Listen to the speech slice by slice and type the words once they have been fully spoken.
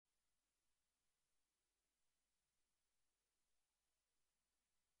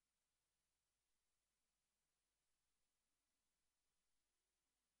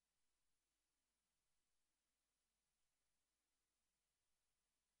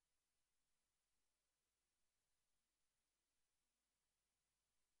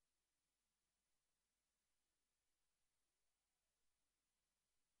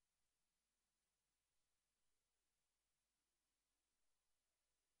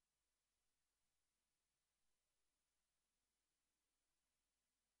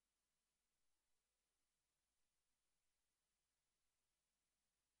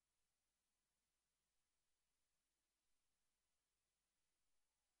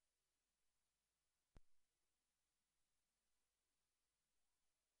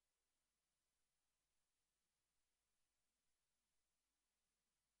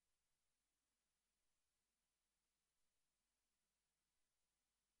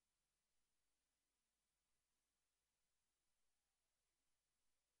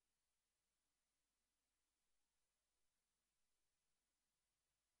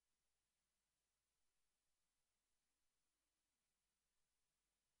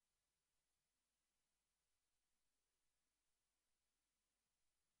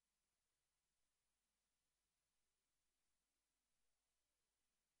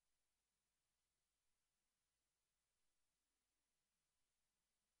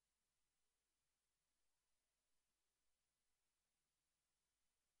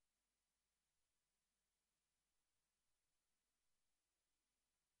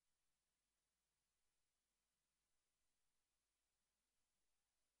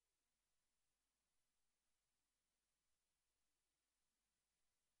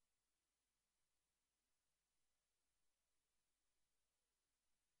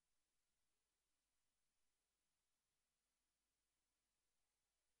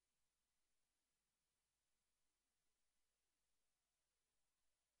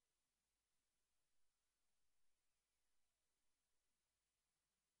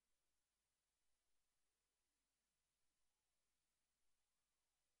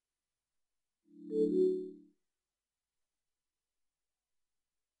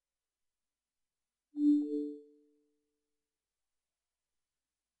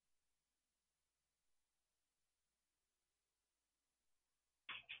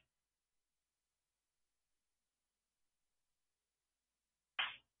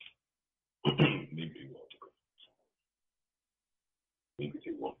Maybe they want to. Maybe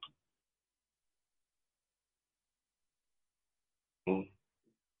they want to. Mm-hmm.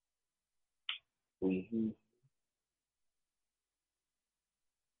 Mm-hmm.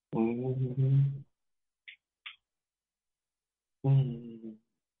 Mm-hmm.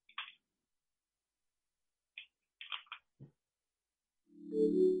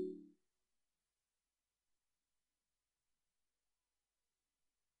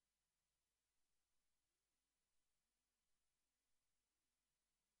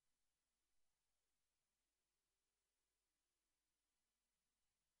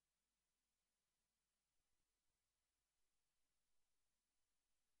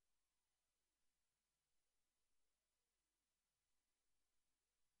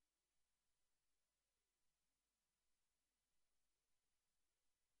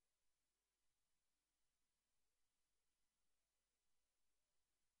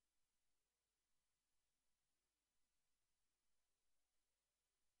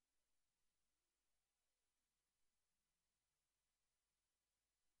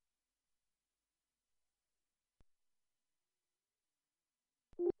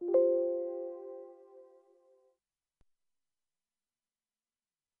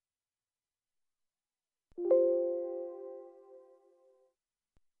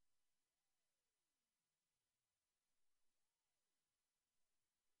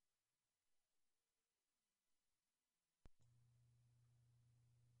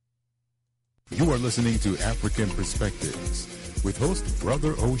 You are listening to African Perspectives with host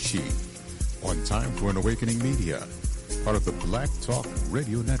Brother Oshi on Time for an Awakening Media, part of the Black Talk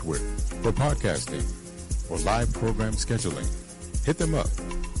Radio Network. For podcasting or live program scheduling, hit them up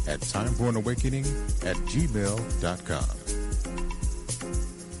at timeforanawakening@gmail.com.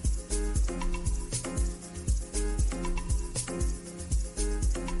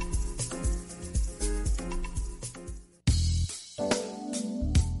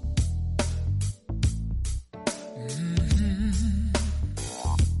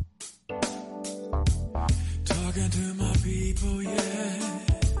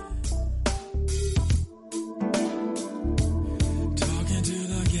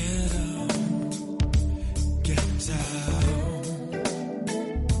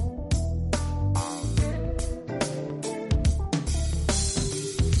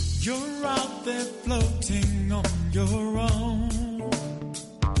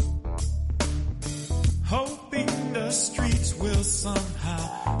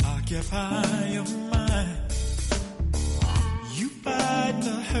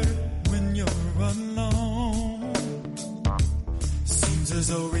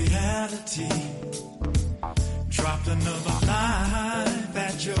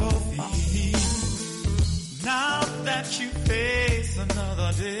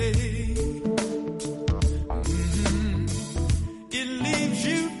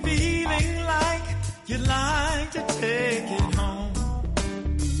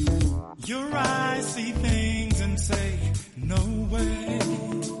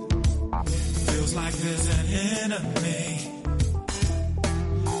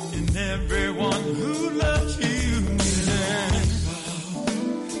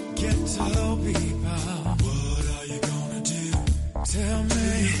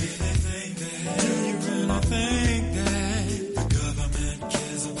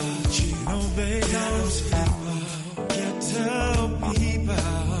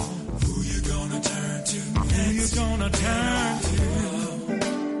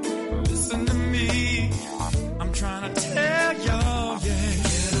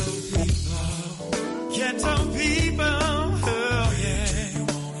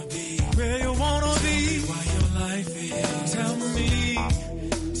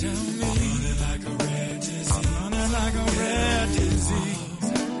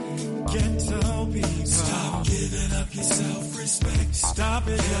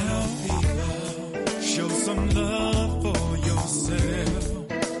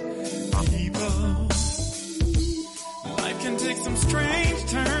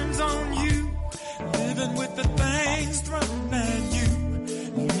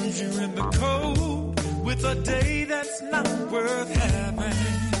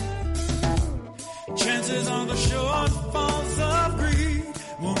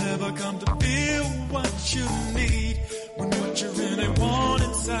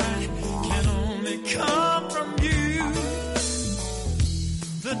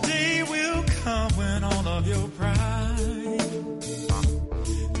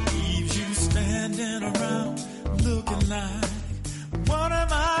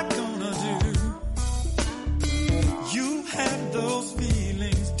 Those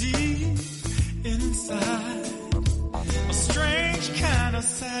feelings deep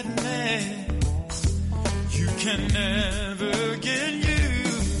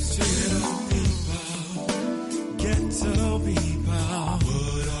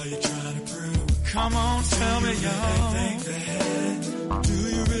Come on, tell me, y'all. Do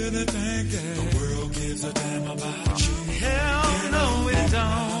you really think that the world gives a damn about you? Hell no, it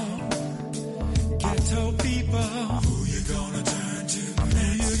don't. Ghetto people, who you gonna turn to?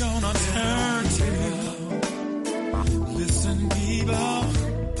 Who you gonna turn to? Listen, people,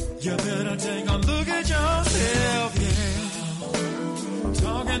 you better take a look at yourself, yeah.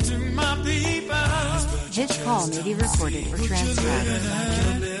 Talking to my people. This call may be recorded or transcribed.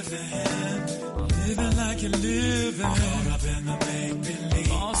 Living like you're living, caught up in the make-believe,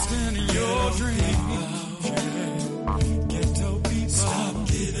 lost in your dreams. Ghetto people, stop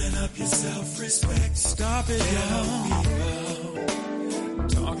giving up your self-respect. Stop it, y'all.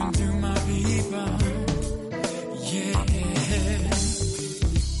 Talking to my people, yeah.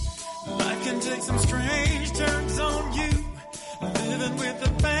 Life can take some strange turns on you. Living with the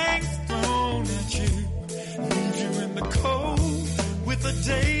bangs thrown at you, leave you in the cold with a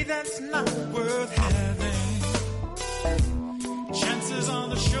day that's not worth having. Chances on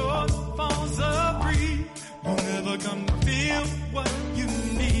the shortfalls of greed will never come to feel what you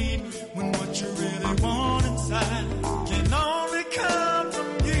need, when what you really want inside can only come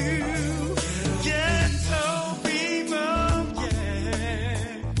from you. Ghetto people,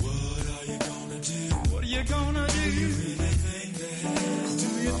 yeah. What are you gonna do? What are you gonna do? Do you really think that? Do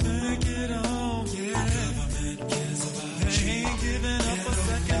you think it all? Yeah. The government cares about you. They ain't giving up a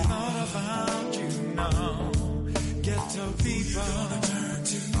second thought about you, no. Ghetto people, gonna turn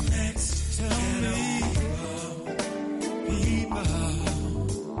to next. Tell me, people,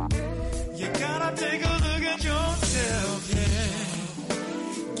 you gotta take a look at yourself, yeah.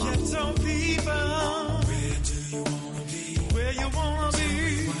 Ghetto people, where do you wanna be? Where you wanna be?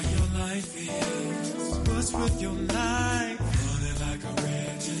 What your life is? What's with your life? Running like a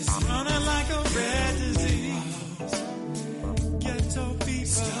red disease. Running like a red disease. Ghetto people,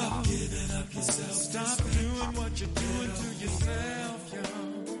 stop giving up yourself. Stop doing what you're doing to yourself, yo.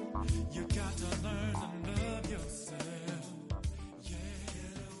 You got to learn to love yourself.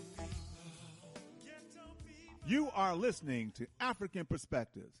 You are listening to African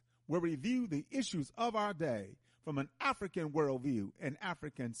Perspectives, where we review the issues of our day from an African worldview and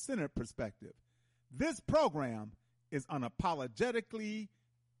African-centered perspective. This program is unapologetically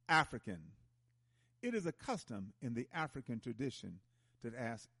African. It is a custom in the African tradition to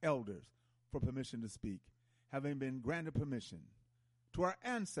ask elders for permission to speak, having been granted permission. To our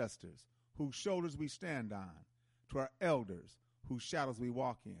ancestors, whose shoulders we stand on, to our elders, whose shadows we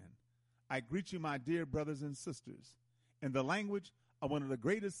walk in, I greet you, my dear brothers and sisters, in the language of one of the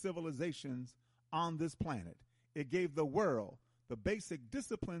greatest civilizations on this planet. It gave the world the basic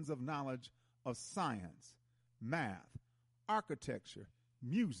disciplines of knowledge of science, math, architecture,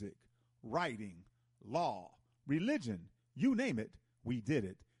 music, writing, law, religion, you name it, we did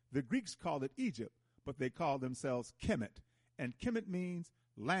it. The Greeks called it Egypt, but they called themselves Kemet, and Kemet means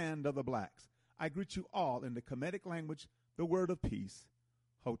land of the blacks. I greet you all in the Kemetic language, the word of peace,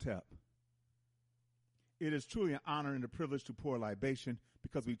 Hotep. It is truly an honor and a privilege to pour libation,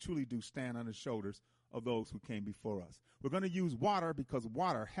 because we truly do stand on the shoulders of those who came before us. We're going to use water because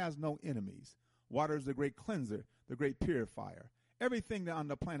water has no enemies. Water is the great cleanser, the great purifier. Everything on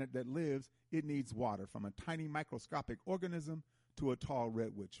the planet that lives, it needs water, from a tiny microscopic organism to a tall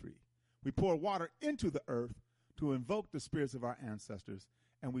redwood tree. We pour water into the earth to invoke the spirits of our ancestors,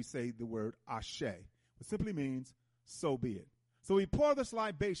 and we say the word Ashe, which simply means, so be it. So we pour this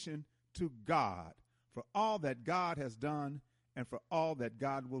libation to God for all that God has done and for all that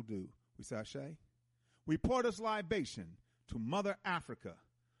God will do. We say Ashe. We pour this libation to Mother Africa,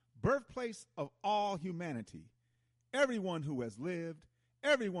 birthplace of all humanity, everyone who has lived,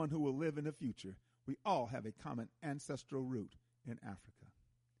 everyone who will live in the future. We all have a common ancestral root in Africa.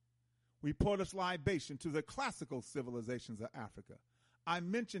 We pour this libation to the classical civilizations of Africa. I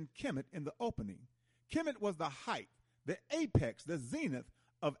mentioned Kemet in the opening. Kemet was the height, the apex, the zenith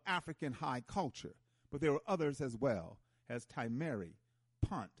of African high culture. But there were others as well, as Timeri,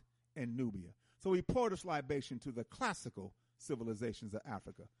 Punt, and Nubia. So we pour this libation to the classical civilizations of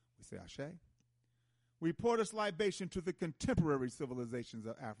Africa. We say Ashe. We pour this libation to the contemporary civilizations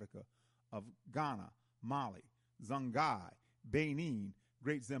of Africa, of Ghana, Mali, Zonghai, Benin,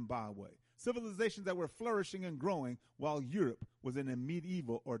 Great Zimbabwe. Civilizations that were flourishing and growing while Europe was in a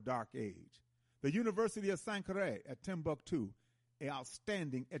medieval or dark age. The University of Sankore at Timbuktu, an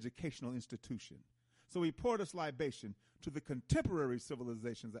outstanding educational institution. So we pour this libation to the contemporary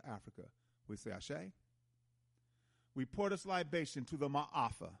civilizations of Africa. We say Ashe. We pour this libation to the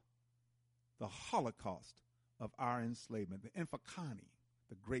Ma'afa, the Holocaust of our enslavement, the Infakani,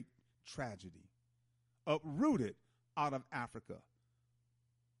 the great tragedy, uprooted out of Africa.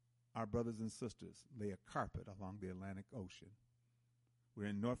 our brothers and sisters lay a carpet along the Atlantic Ocean. We're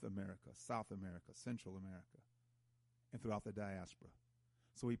in North America, South America, Central America, and throughout the diaspora.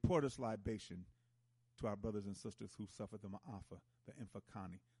 So we pour this libation to our brothers and sisters who suffered the Ma'afa, the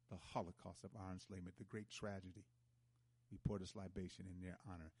Infakani, the Holocaust of our enslavement, the great tragedy. We pour this libation in their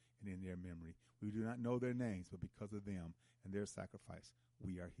honor and in their memory. We do not know their names, but because of them and their sacrifice,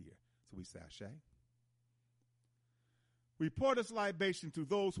 we are here. So we say Ashe. We pour this libation to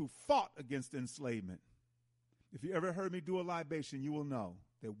those who fought against enslavement. If you ever heard me do a libation, you will know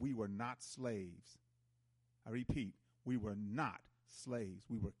that we were not slaves. I repeat, we were not slaves.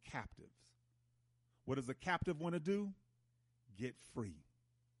 We were captives. What does a captive want to do? Get free.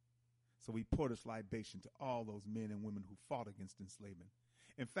 So we pour this libation to all those men and women who fought against enslavement.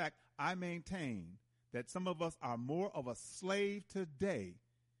 In fact, I maintain that some of us are more of a slave today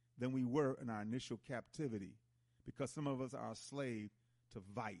than we were in our initial captivity, because some of us are a slave to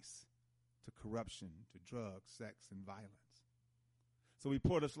vice, to corruption, to drugs, sex, and violence. So we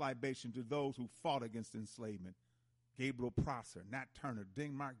pour this libation to those who fought against enslavement. Gabriel Prosser, Nat Turner,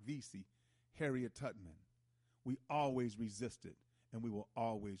 Dingmark Vesey, Harriet Tubman. We always resisted, and we will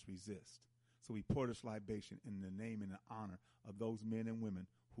always resist. So we pour this libation in the name and the honor of those men and women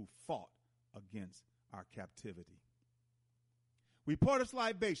who fought against our captivity. We pour this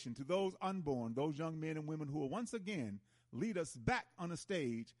libation to those unborn, those young men and women who will once again lead us back on the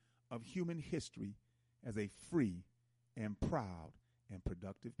stage of human history as a free and proud and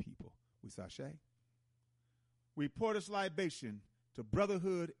productive people. We sashay. We pour this libation to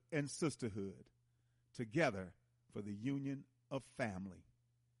brotherhood and sisterhood, together for the union of family.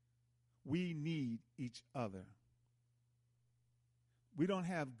 We need each other. We don't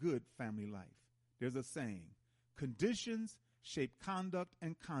have good family life. There's a saying, conditions shape conduct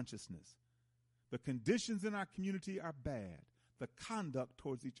and consciousness. The conditions in our community are bad. The conduct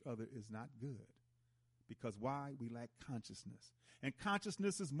towards each other is not good. Because why? We lack consciousness. And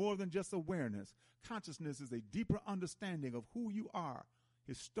consciousness is more than just awareness. Consciousness is a deeper understanding of who you are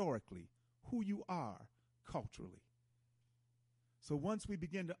historically, who you are culturally. So once we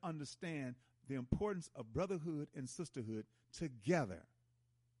begin to understand the importance of brotherhood and sisterhood together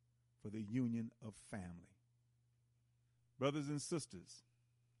for the union of family. Brothers and sisters,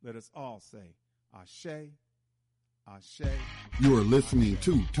 let us all say, Ashe, Ashe. You are listening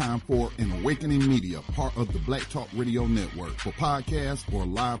to Time for an Awakening Media, part of the Black Talk Radio Network. For podcasts or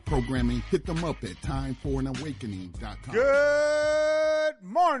live programming, hit them up at timeforanawakening.com. Good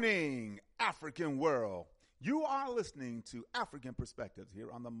morning, African world. You are listening to African Perspectives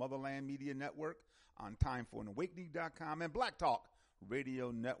here on the Motherland Media Network, on timeforanawakening.com and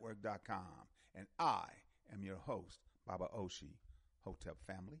blacktalkradionetwork.com. And I am your host, Baba Oshi, Hotep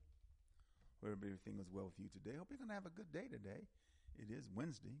family. Where everything is well with you today. Hope you're going to have a good day today. It is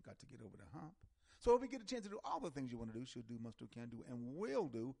Wednesday. Got to get over the hump. So if we get a chance to do all the things you want to do, should do, must do, can do, and will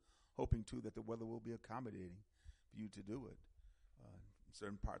do, hoping, too, that the weather will be accommodating for you to do it. In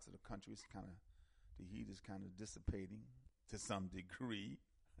certain parts of the country, the heat is kind of dissipating to some degree.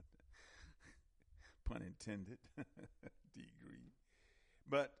 Pun intended. Degree.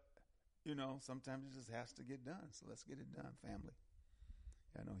 But, sometimes it just has to get done. So let's get it done, family.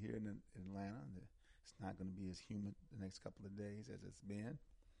 I know here in Atlanta, it's not going to be as humid the next couple of days as it's been,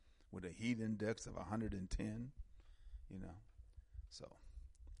 with a heat index of 110, So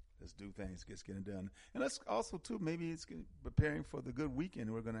let's do things, get it done. And let's also, too, maybe it's preparing for the good weekend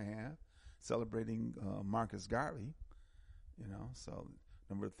we're going to have, celebrating Marcus Garvey, So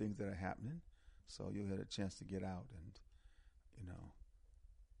a number of things that are happening. So you'll get a chance to get out and,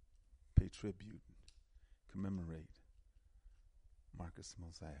 pay tribute, commemorate Marcus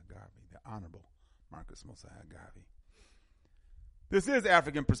Mosiah Garvey, the Honorable Marcus Mosiah Garvey. This is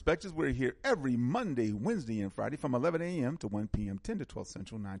African Perspectives. We're here every Monday, Wednesday, and Friday from 11 a.m. to 1 p.m., 10 to 12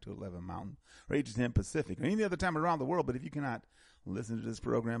 Central, 9 to 11 Mountain, or 8 to 10 Pacific, or any other time around the world. But if you cannot listen to this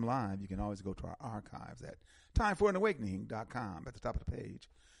program live, you can always go to our archives at timeforanawakening.com. At the top of the page,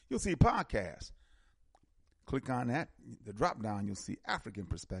 you'll see podcasts. Click on that. The drop down, you'll see African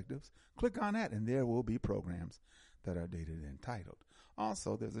Perspectives. Click on that, and there will be programs that are dated and titled.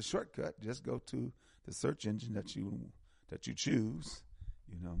 Also, there's a shortcut. Just go to the search engine that you choose.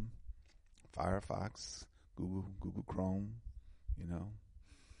 Firefox, Google Chrome,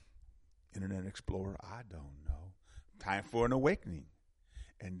 Internet Explorer. I don't know. Time for an Awakening,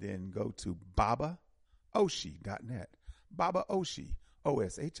 and then go to babaoshi.net. Baba Oshi,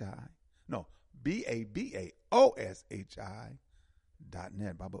 O-S-H-I. No,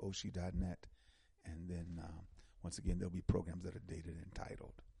 BABAOSHI.net. Babaoshi.net, and then. Once again, there'll be programs that are dated and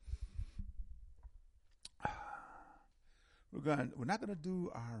titled. We're We're not going to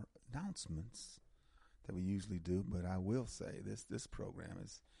do our announcements that we usually do, but I will say this program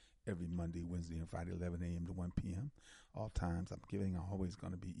is every Monday, Wednesday, and Friday, 11 a.m. to 1 p.m. All times I'm giving are always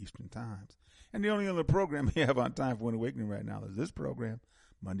going to be Eastern times. And the only other program we have on Time for an Awakening right now is this program,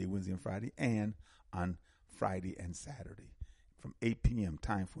 Monday, Wednesday, and Friday, and on Friday and Saturday from 8 p.m.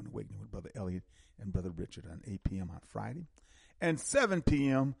 Time for an Awakening with Brother Elliot and Brother Richard on 8 p.m. on Friday and 7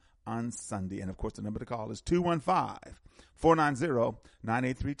 p.m. on Sunday. And, of course, the number to call is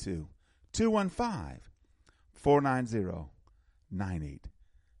 215-490-9832. 215-490-9832.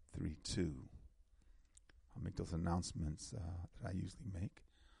 I'll make those announcements that I usually make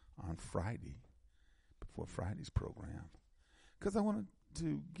on Friday before Friday's program because I wanted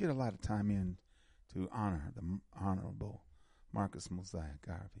to get a lot of time in to honor the Honorable Marcus Mosiah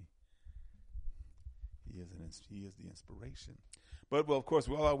Garvey. He is the inspiration. But, well, of course,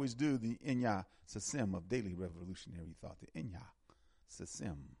 we'll always do the Inya Sasim of Daily Revolutionary Thought, the Inya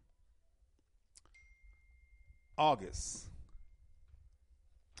Sasim. August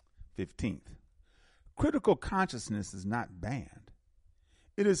 15th. Critical consciousness is not banned.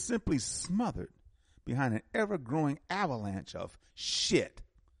 It is simply smothered behind an ever-growing avalanche of shit.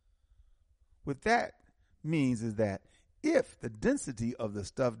 What that means is that if the density of the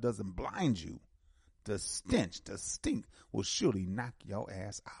stuff doesn't blind you, the stench, the stink will surely knock your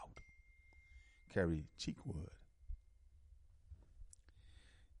ass out. Carrie Cheekwood.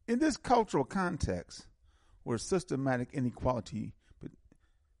 In this cultural context, where systematic inequality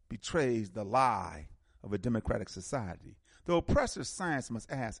betrays the lie of a democratic society, the oppressor's science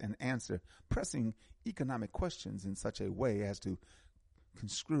must ask and answer pressing economic questions in such a way as to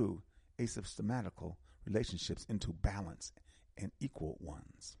construe asystematical relationships into balanced and equal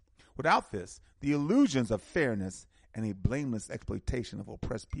ones. Without this, the illusions of fairness and a blameless exploitation of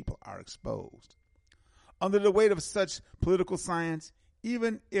oppressed people are exposed. Under the weight of such political science,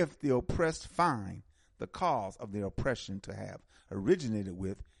 even if the oppressed find the cause of their oppression to have originated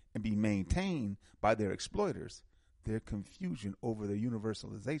with and be maintained by their exploiters, their confusion over the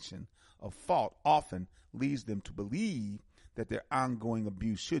universalization of fault often leads them to believe that their ongoing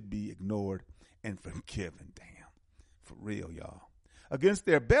abuse should be ignored and forgiven. Damn. For real, y'all. Against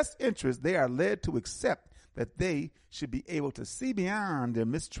their best interest, they are led to accept that they should be able to see beyond their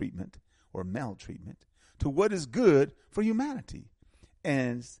mistreatment or maltreatment to what is good for humanity,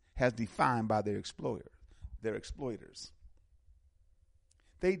 as defined by their exploiters.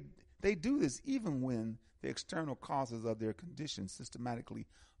 They do this even when the external causes of their condition systematically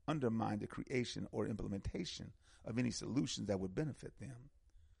undermine the creation or implementation of any solutions that would benefit them.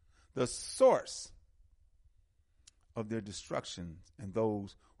 The source of their destruction and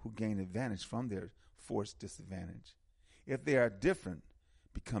those who gain advantage from their forced disadvantage, if they are different,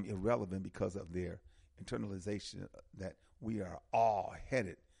 become irrelevant because of their internalization that we are all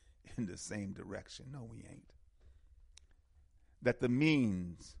headed in the same direction. No, we ain't. That the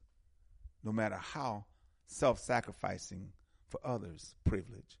means, no matter how self-sacrificing for others'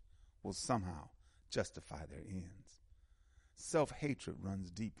 privilege, will somehow justify their ends. Self-hatred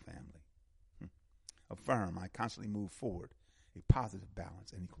runs deep, family. Affirm, I constantly move forward a positive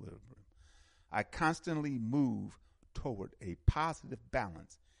balance and equilibrium. I constantly move toward a positive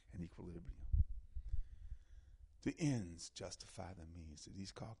balance and equilibrium. The ends justify the means. To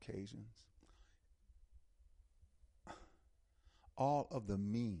these Caucasians, all of the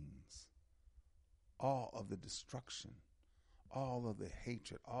means, all of the destruction, all of the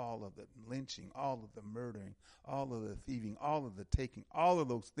hatred, all of the lynching, all of the murdering, all of the thieving, all of the taking, all of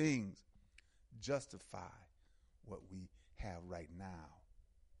those things justify what we have right now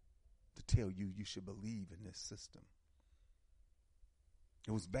to tell you should believe in this system.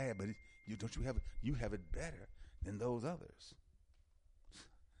 It was bad, but you have it better than those others.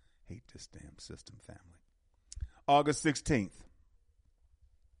 Hate this damn system, family. August 16th.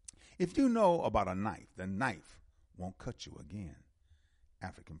 If you know about a knife, the knife won't cut you again.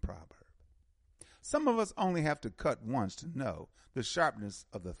 African proverb. Some of us only have to cut once to know the sharpness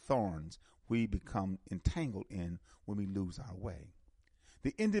of the thorns we become entangled in when we lose our way.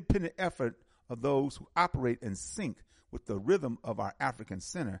 The independent effort of those who operate in sync with the rhythm of our African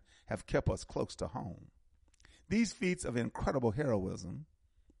center have kept us close to home. These feats of incredible heroism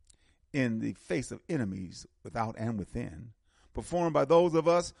in the face of enemies without and within, performed by those of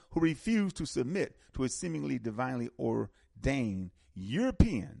us who refuse to submit to a seemingly divinely ordained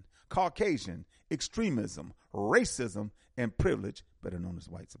European, Caucasian extremism, racism, and privilege, better known as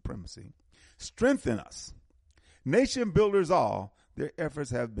white supremacy, strengthen us. Nation builders all, their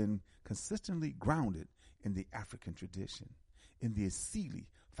efforts have been consistently grounded in the African tradition, in the Asili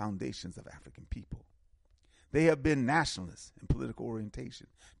foundations of African people. They have been nationalists in political orientation,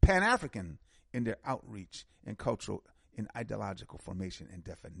 Pan-African in their outreach and cultural and ideological formation and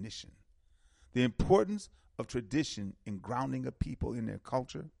definition. The importance of tradition in grounding a people in their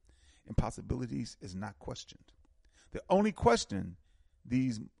culture and possibilities is not questioned. The only question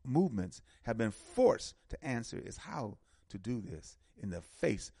these movements have been forced to answer is how to do this in the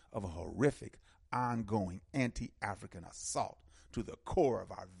face of a horrific, ongoing anti-African assault to the core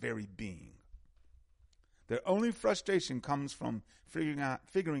of our very being. Their only frustration comes from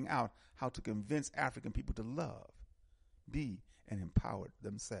figuring out how to convince African people to love, be, and empower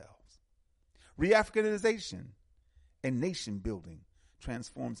themselves. Re-Africanization and nation building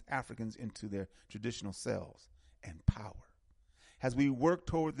transforms Africans into their traditional selves and power. As we work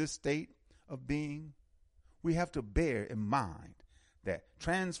toward this state of being, we have to bear in mind that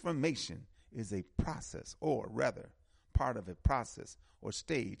transformation is a process, or rather, part of a process or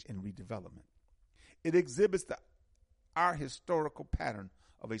stage in redevelopment. It exhibits our historical pattern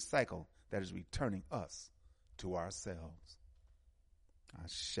of a cycle that is returning us to ourselves.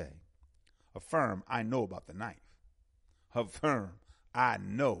 Ashe. Affirm, I know about the knife. Affirm, I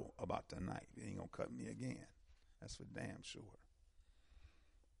know about the knife. You ain't gonna cut me again. That's for damn sure.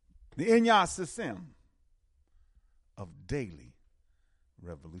 The Inya System of daily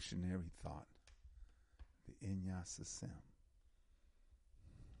revolutionary thought. The Inya System.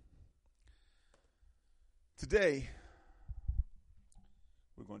 Today,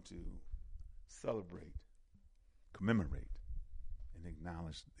 we're going to celebrate, commemorate, and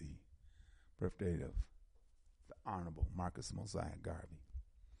acknowledge the birthday of the Honorable Marcus Mosiah Garvey.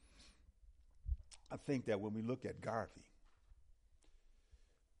 I think that when we look at Garvey,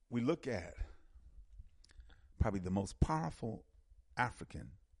 we look at probably the most powerful African,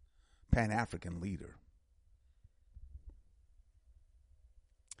 Pan-African leader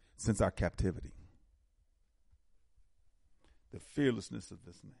since our captivity. The fearlessness of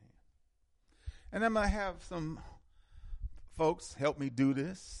this man. And I'm going to have some folks help me do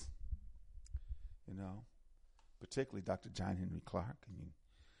this, particularly Dr. John Henry Clark. I mean,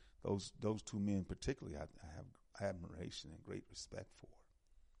 those two men particularly I have admiration and great respect for.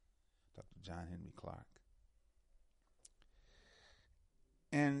 Dr. John Henry Clark.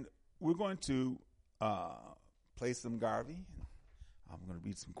 And we're going to play some Garvey. I'm going to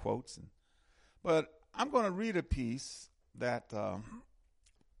read some quotes. But I'm going to read a piece that I'm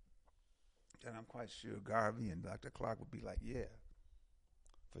quite sure Garvey and Dr. Clark would be like, yeah,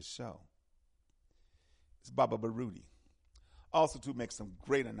 for sure. It's Baba Baruti. Also to make some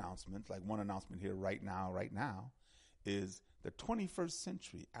great announcements, like one announcement here right now is the 21st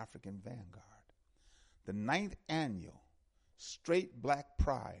Century African Vanguard, the 9th Annual Straight Black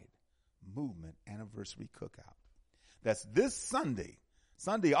Pride Movement Anniversary Cookout. That's this Sunday,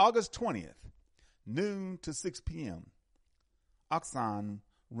 August 20th, noon to 6 p.m., Oxon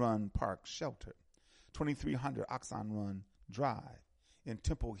Run Park Shelter, 2300 Oxon Run Drive in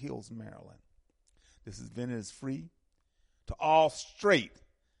Temple Hills, Maryland. This event is free to all straight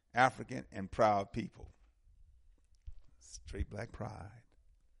African and proud people. Straight Black Pride.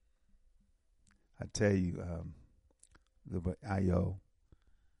 I tell you, the Ayo,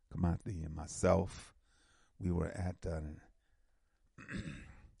 Kamati, and myself, we were at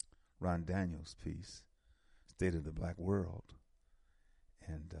Ron Daniels' piece, State of the Black World.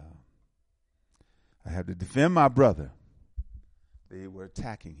 And I had to defend my brother. They were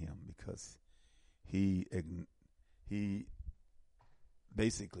attacking him because he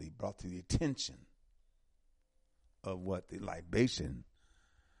basically brought to the attention of what the libation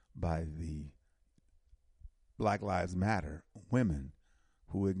by the Black Lives Matter women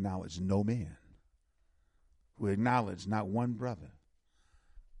who acknowledge no man, who acknowledge not one brother.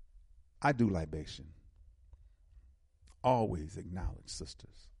 I do libation. Always acknowledge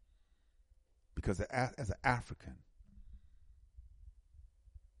sisters. Because as an African,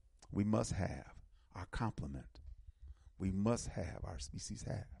 we must have our complement. We must have, our species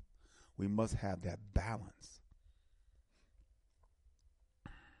have. We must have that balance.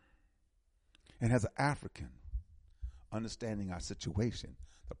 And as an African, understanding our situation,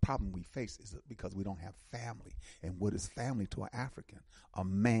 the problem we face is because we don't have family. And what is family to an African? A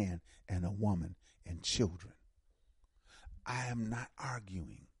man and a woman and children. I am not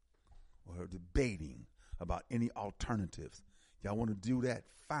arguing or debating about any alternatives. Y'all want to do that?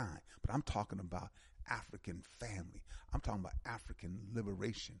 Fine. But I'm talking about African family. I'm talking about African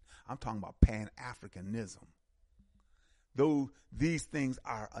liberation. I'm talking about Pan-Africanism. Though these things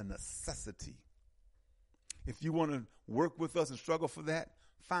are a necessity. If you want to work with us and struggle for that,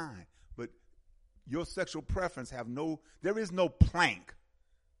 fine. But your sexual preference there is no plank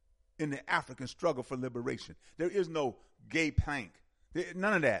in the African struggle for liberation. There is no gay plank.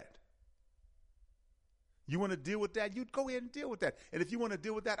 None of that. You want to deal with that? You go ahead and deal with that. And if you want to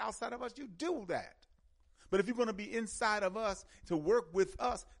deal with that outside of us, you do that. But if you're going to be inside of us to work with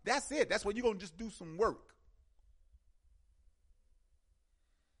us, that's it. That's when you're going to just do some work.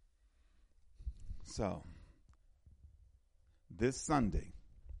 So, this Sunday,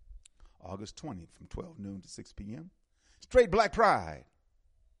 August 20th, from 12 noon to 6 p.m., Straight Black Pride,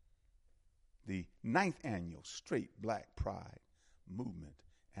 the 9th annual Straight Black Pride Movement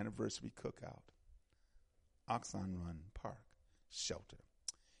Anniversary Cookout, Oxon Run Park Shelter,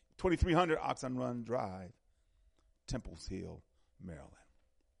 2300 Oxon Run Drive, Temples Hill, Maryland.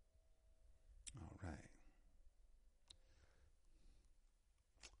 All right.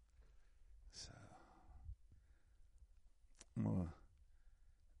 So,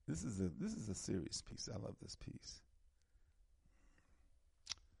 this is a serious piece. I love this piece.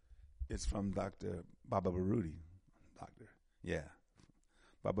 It's from Dr. Baba Baruti.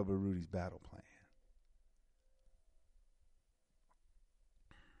 Baba Baruti's battle plan.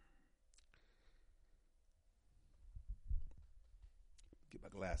 Get my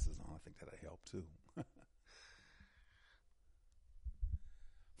glasses on. I think that'll help too.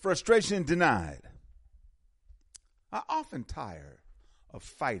 Frustration denied. I often tire of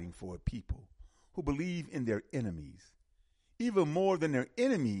fighting for a people who believe in their enemies, even more than their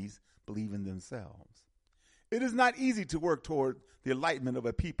enemies believe in themselves. It is not easy to work toward the enlightenment of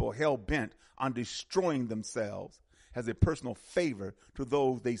a people hell-bent on destroying themselves as a personal favor to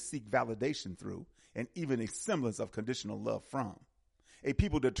those they seek validation through and even a semblance of conditional love from. A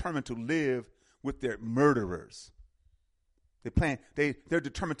people determined to live with their murderers. They're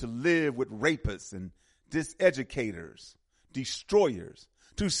determined to live with rapists and diseducators, destroyers,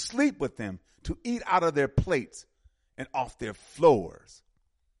 to sleep with them, to eat out of their plates and off their floors.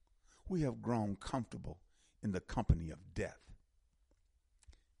 We have grown comfortable in the company of death.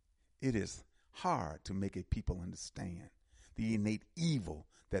 It is hard to make a people understand the innate evil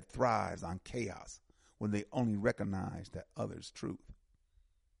that thrives on chaos when they only recognize that other's truth.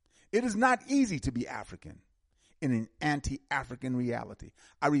 It is not easy to be African in an anti-African reality.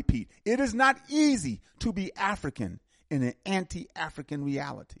 I repeat, it is not easy to be African in an anti-African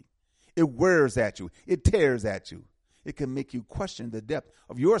reality. It wears at you. It tears at you. It can make you question the depth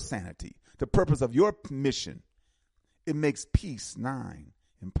of your sanity, the purpose of your mission. It makes peace nigh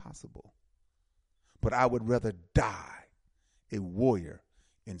impossible. But I would rather die a warrior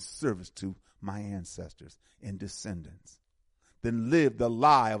in service to my ancestors and descendants than live the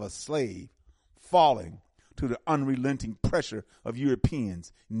lie of a slave falling to the unrelenting pressure of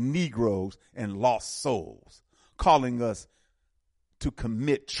Europeans, Negroes, and lost souls, calling us to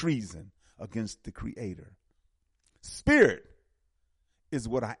commit treason against the Creator. Spirit is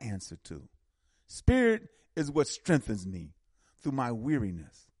what I answer to. Spirit is what strengthens me through my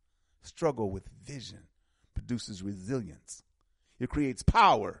weariness. Struggle with vision produces resilience. It creates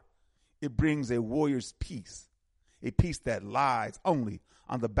power. It brings a warrior's peace, a peace that lies only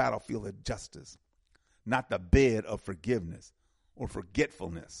on the battlefield of justice, not the bed of forgiveness or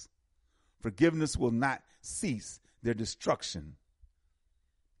forgetfulness. Forgiveness will not cease their destruction.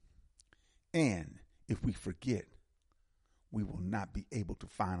 And if we forget, we will not be able to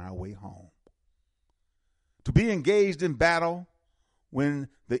find our way home. To be engaged in battle when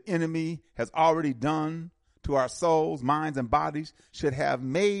the enemy has already done to our souls, minds, and bodies should have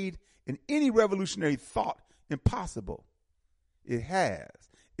made in any revolutionary thought impossible. It has.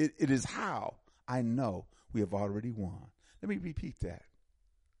 It is how I know we have already won. Let me repeat that.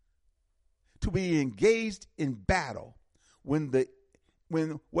 To be engaged in battle when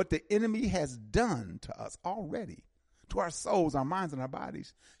what the enemy has done to us already, to our souls, our minds, and our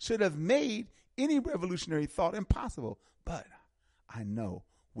bodies, should have made any revolutionary thought impossible. But I know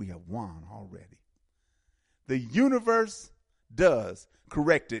we have won already. The universe does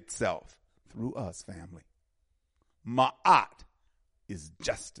correct itself through us, family. Ma'at is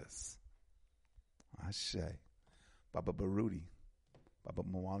justice. Ashe. Baba Baruti. Baba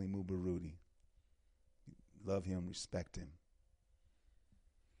Mwalimu Baruti. Love him, respect him.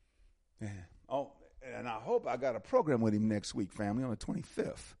 Man. Oh, and I hope I got a program with him next week, family, on the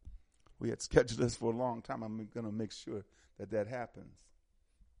 25th. We had scheduled this for a long time. I'm going to make sure that happens.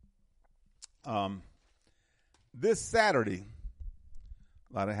 This Saturday,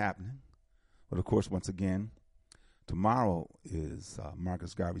 a lot of happening. But, of course, once again, tomorrow is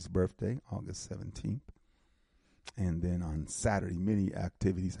Marcus Garvey's birthday, August 17th. And then on Saturday, many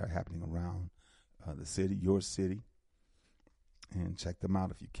activities are happening around the city, your city. And check them out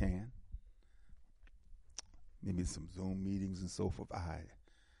if you can. Maybe some Zoom meetings and so forth.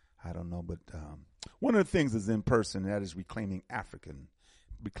 I don't know, but one of the things is in person, that is reclaiming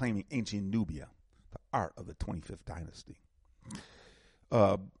ancient Nubia, the art of the 25th dynasty.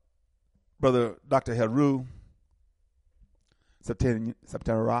 Brother Dr. Heru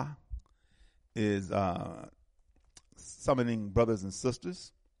September is summoning brothers and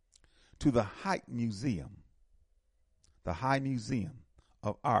sisters to the High Museum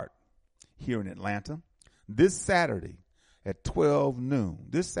of Art here in Atlanta this Saturday at 12 noon.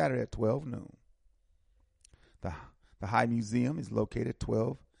 The High Museum is located at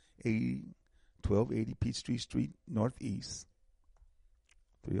 1280 Peachtree Street Northeast,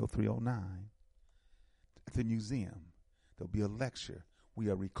 30309. At the museum, there'll be a lecture. We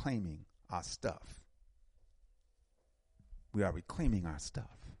are reclaiming our stuff. Reclaiming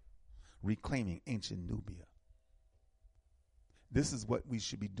ancient Nubia. This is what we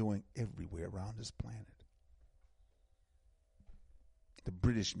should be doing everywhere around this planet. The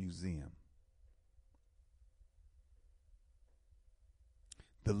British Museum,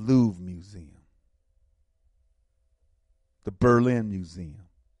 the Louvre Museum, the Berlin Museum,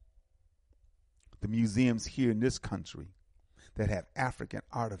 the museums here in this country that have African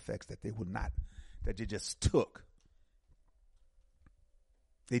artifacts that they just took.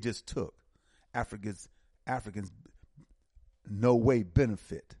 They just took. Africans no way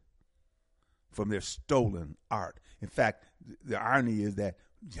benefit from their stolen art. In fact, the irony is that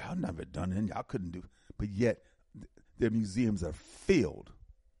y'all never done it, y'all couldn't do, but yet their museums are filled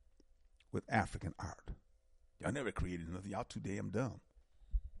with African art. Y'all never created nothing. Y'all too damn dumb.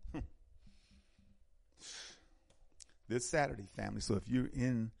 This Saturday, family. So if you're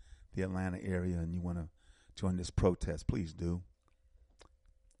in the Atlanta area and you want to join this protest, please do.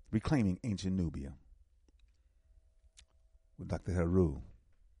 Reclaiming Ancient Nubia with Dr. Heru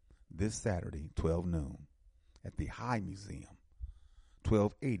this Saturday, 12 noon, at the High Museum,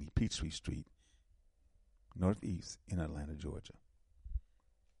 1280 Peachtree Street, Northeast in Atlanta, Georgia.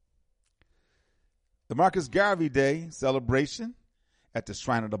 The Marcus Garvey Day celebration at the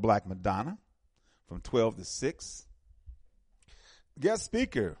Shrine of the Black Madonna from 12 to 6. Guest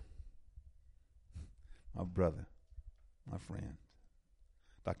speaker, my brother, my friend,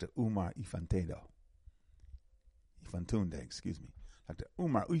 Dr. Umar Ifantunde. Dr.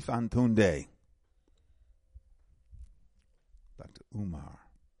 Umar Ifantunde. Dr. Umar,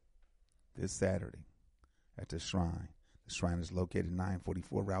 this Saturday at the Shrine. The Shrine is located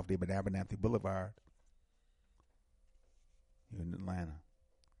 944 Ralph David Abernathy Boulevard here in Atlanta.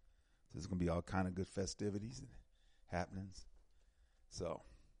 So there's going to be all kind of good festivities and happenings. So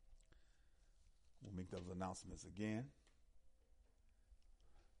we'll make those announcements again.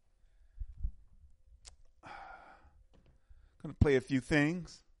 Going to play a few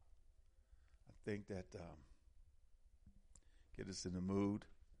things. I think that get us in the mood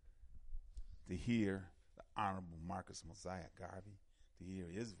to hear the Honorable Marcus Mosiah Garvey, to hear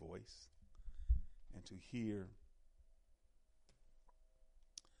his voice, and to hear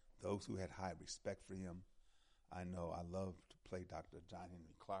those who had high respect for him. I know I love to play Dr. John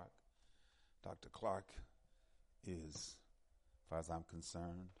Henry Clark. Dr. Clark is, as far as I'm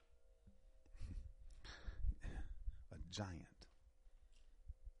concerned, a giant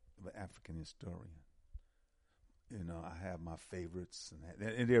of an African historian. You know, I have my favorites, and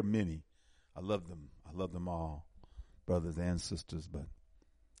there are many. I love them. I love them all, brothers and sisters. But,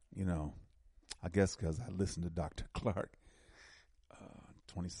 you know, I guess because I listened to Dr. Clark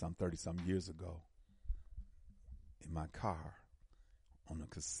 20-some, 30-some years ago in my car on a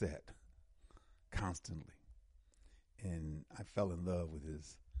cassette constantly. And I fell in love with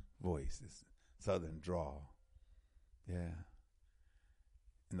his voice, his southern drawl. Yeah.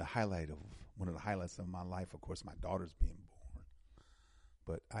 And one of the highlights of my life, of course, my daughter's being born.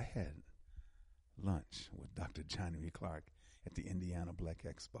 But I had lunch with Dr. John Henry Clark at the Indiana Black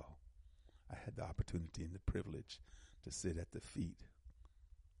Expo. I had the opportunity and the privilege to sit at the feet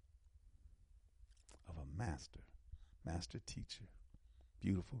of a master teacher.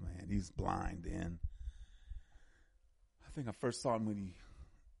 Beautiful man. He's blind, and I think I first saw him when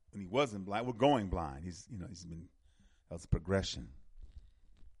he wasn't blind. Well, going blind. That was a progression.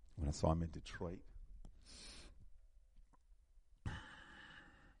 When I saw him in Detroit,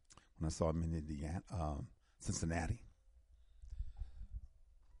 when I saw him in Indiana, Cincinnati,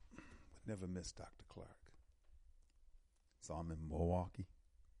 would never miss Dr. Clark. Saw him in Milwaukee.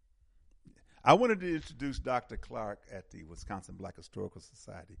 I wanted to introduce Dr. Clark at the Wisconsin Black Historical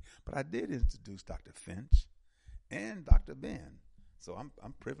Society, but I did introduce Dr. Finch and Dr. Ben. So I'm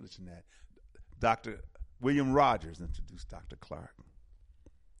privileged in that. Dr. William Rogers introduced Dr. Clark.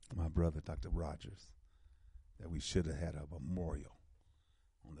 My brother, Dr. Rogers, that we should have had a memorial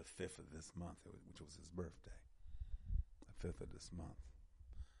on the 5th of this month, which was his birthday. The 5th of this month.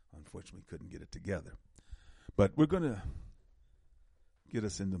 Unfortunately, couldn't get it together. But we're going to get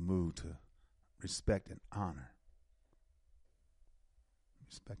us in the mood to respect and honor.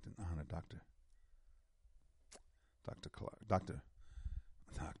 Respect and honor Dr. Clark. Dr.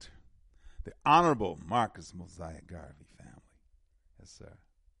 The Honorable Marcus Mosiah Garvey family. Yes, sir.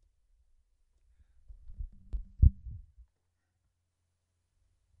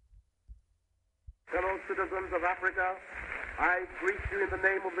 Fellow citizens of Africa, I greet you in the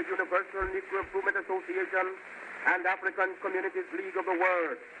name of the Universal Negro Improvement Association and African Communities League of the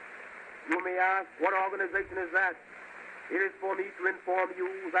World. You may ask, what organization is that? It is for me to inform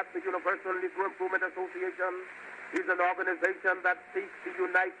you that the Universal Negro Improvement Association is an organization that seeks to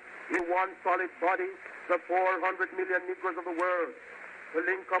unite in one solid body the 400 million Negroes of the world, to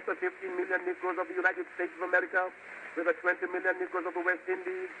link up the 15 million Negroes of the United States of America with the 20 million Negroes of the West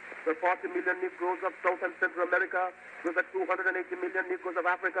Indies, the 40 million Negroes of South and Central America, with the 280 million Negroes of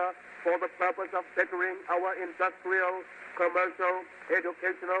Africa, for the purpose of bettering our industrial, commercial,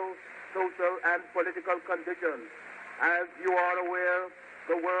 educational, social, and political conditions. As you are aware,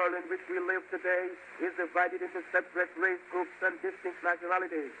 the world in which we live today is divided into separate race groups and distinct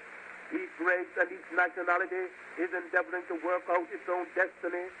nationalities. Each race and each nationality is endeavoring to work out its own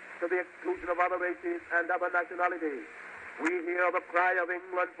destiny to the exclusion of other races and other nationalities. We hear the cry of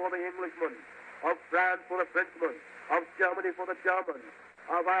England for the Englishman, of France for the Frenchman, of Germany for the German,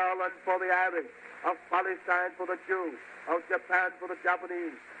 of Ireland for the Irish, of Palestine for the Jew, of Japan for the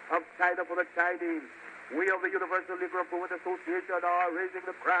Japanese, of China for the Chinese. We of the Universal Negro Improvement Association are raising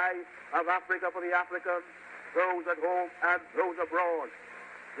the cry of Africa for the Africans, those at home and those abroad.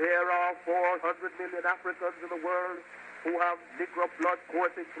 There are 400 million Africans in the world who have Negro blood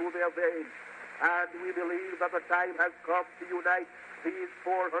coursing through their veins. And we believe that the time has come to unite these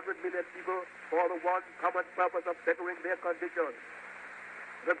 400 million people for the one common purpose of bettering their conditions.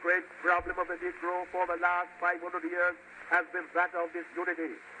 The great problem of the Negro for the last 500 years has been that of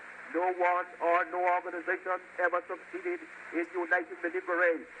disunity. No one or no organization ever succeeded in uniting the Negro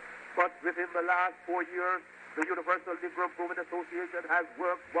race. But within the last 4 years, the Universal Negro Improvement Association has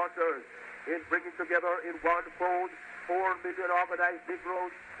worked wonders in bringing together in one fold 4 million organized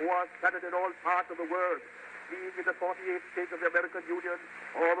Negroes who are scattered in all parts of the world, being in the 48 states of the American Union,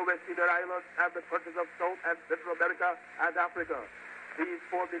 all the West Indian Islands, and the countries of South and Central America and Africa. These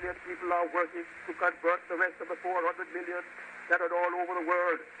 4 million people are working to convert the rest of the 400 million scattered all over the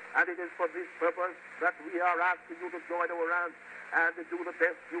world, and it is for this purpose that we are asking you to join our ranks and to do the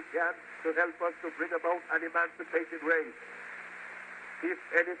best you can to help us to bring about an emancipated race. If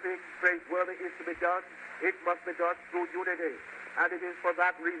anything praiseworthy is to be done, it must be done through unity. And it is for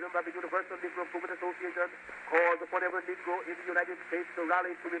that reason that the Universal Negro Improvement Association calls upon every Negro in the United States to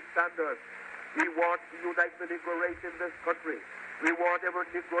rally to its standards. We want to unite the Negro race in this country. We want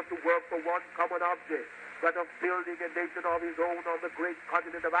every Negro to work for one common object, that of building a nation of his own on the great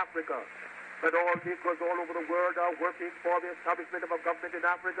continent of Africa. That all Negroes all over the world are working for the establishment of a government in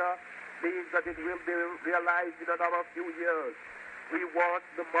Africa means that it will be realized in another few years. We want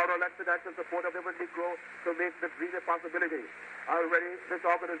the moral and financial support of every Negro to make the dream a possibility. Already, this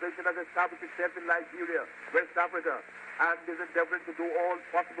organization has established itself in Liberia, West Africa, and is endeavoring to do all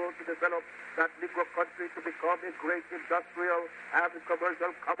possible to develop that Negro country to become a great industrial and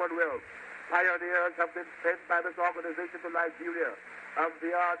commercial commonwealth. Pioneers have been sent by this organization to Liberia, and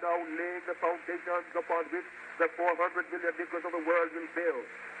they are now laying the foundations upon which the 400 million Negroes of the world will build.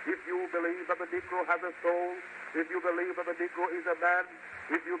 If you believe that the Negro has a soul, if you believe that the Negro is a man,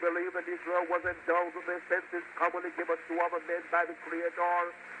 if you believe the Negro was endowed with the senses commonly given to other men by the Creator,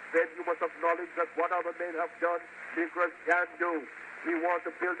 then you must acknowledge that what other men have done, Negroes can do. We want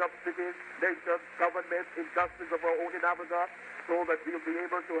to build up cities, nations, governments, industries of our own in Africa, so that we'll be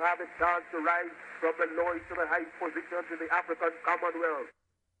able to have a chance to rise from the lowest to the highest positions in the African Commonwealth.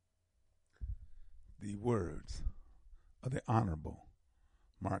 The words of the Honorable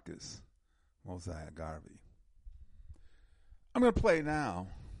Marcus Mosiah Garvey. I'm going to play now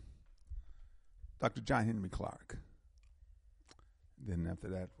Dr. John Henry Clark. Then after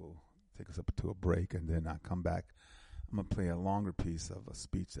that, we'll take us up to a break, and then I'll come back. I'm going to play a longer piece of a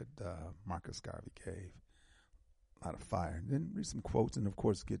speech that Marcus Garvey gave. A lot of fire. And then read some quotes and, of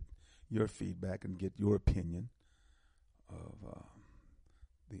course, get your feedback and get your opinion of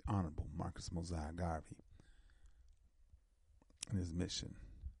the Honorable Marcus Mosiah Garvey and his mission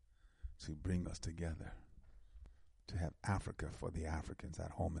to bring us together, to have Africa for the Africans at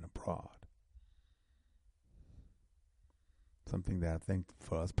home and abroad. Something that I think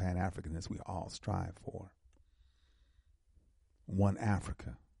for us Pan-Africanists we all strive for. One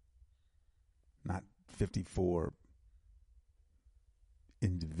Africa, not 54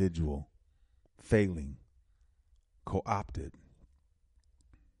 individual failing, co-opted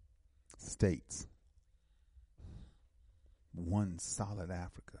states. One solid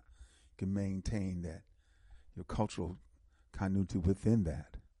Africa can maintain that your cultural continuity within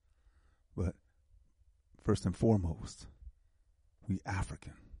that. But first and foremost, we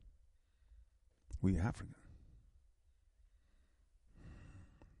African. We African.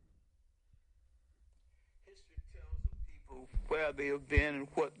 History tells the people where they have been and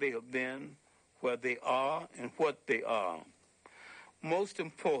what they have been, where they are and what they are. Most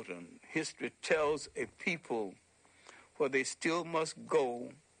important, history tells a people where they still must go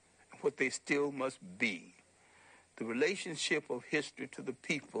and what they still must be. The relationship of history to the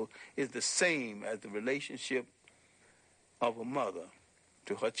people is the same as the relationship of a mother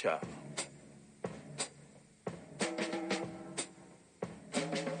to her child.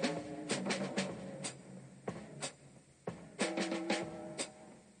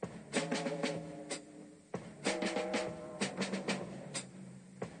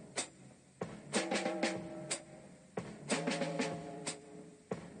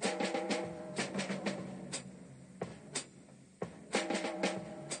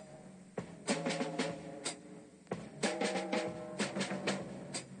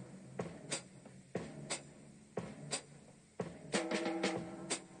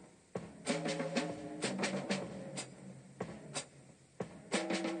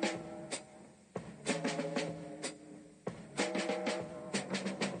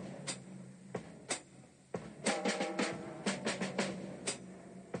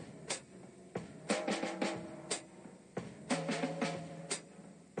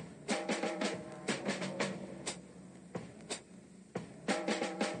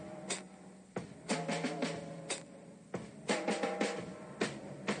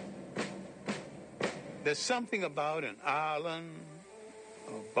 There's something about an island,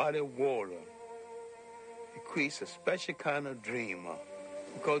 a body of water. It creates a special kind of dreamer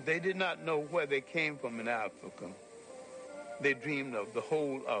because they did not know where they came from in Africa. They dreamed of the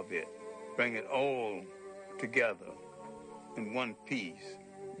whole of it, bring it all together in one piece.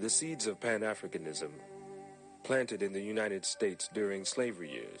 The seeds of Pan-Africanism, planted in the United States during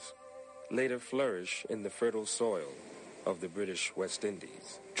slavery years, later flourish in the fertile soil of the British West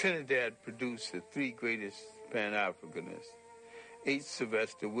Indies. Trinidad produced the three greatest Pan-Africanists, H.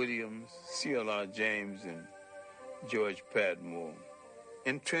 Sylvester Williams, C.L.R. James, and George Padmore.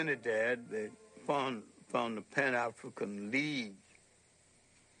 In Trinidad, they found the Pan-African League.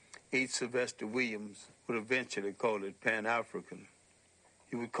 H. Sylvester Williams would eventually call it Pan-African.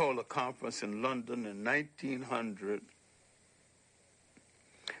 He would call a conference in London in 1900.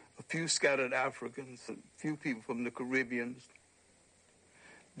 A few scattered Africans, a few people from the Caribbean,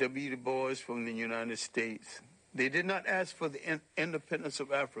 W. Du Bois from the United States. They did not ask for the independence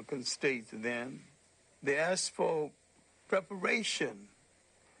of African states then. They asked for preparation.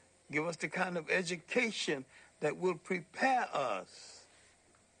 Give us the kind of education that will prepare us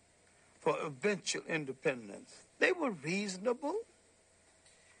for eventual independence. They were reasonable,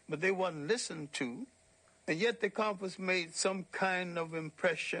 but they weren't listened to. And yet the conference made some kind of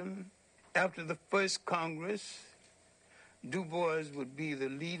impression. After the first Congress, Du Bois would be the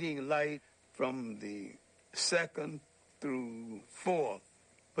leading light from the second through fourth.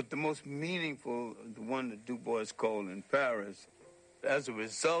 But the most meaningful, the one that Du Bois called in Paris, as a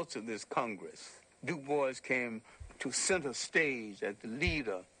result of this Congress, Du Bois came to center stage as the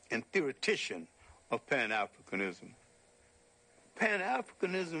leader and theoretician of Pan-Africanism.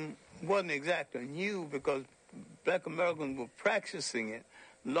 Pan-Africanism wasn't exactly new because black Americans were practicing it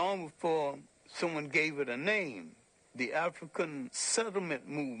long before someone gave it a name. The African settlement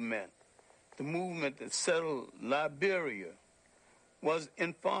movement, the movement that settled Liberia, was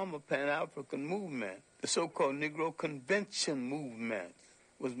informal Pan-African movement. The so-called Negro Convention movement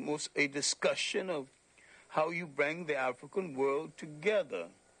was most a discussion of how you bring the African world together.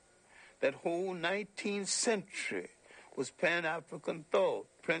 That whole 19th century was Pan-African thought.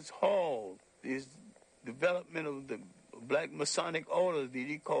 Prince Hall, his development of the black Masonic order that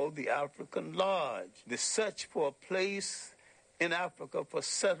he called the African Lodge. The search for a place in Africa for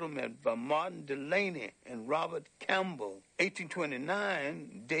settlement by Martin Delaney and Robert Campbell.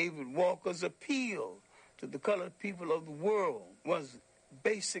 1829, David Walker's appeal to the colored people of the world was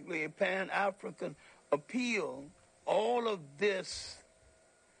basically a Pan-African appeal. All of this,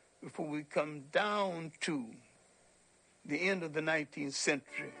 before we come down to the end of the 19th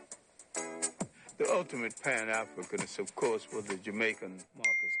century, the ultimate Pan-Africanist, of course, was the Jamaican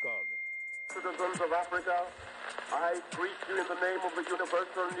Marcus Garvey. Citizens of Africa, I greet you in the name of the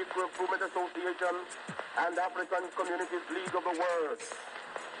Universal Negro Improvement Association and African Communities League of the World.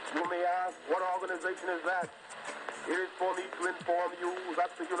 You may ask, what organization is that? It is for me to inform you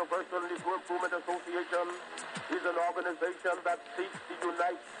that the Universal Negro Improvement Association is an organization that seeks to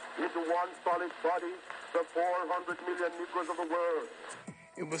unite into one solid body the 400 million Negroes of the world.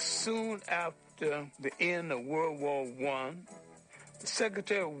 It was soon after the end of World War I. The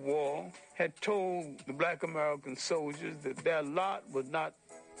Secretary of War had told the black American soldiers that their lot would not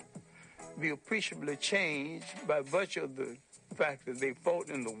be appreciably changed by virtue of the fact that they fought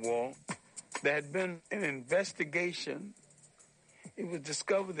in the war. There had been an investigation. It was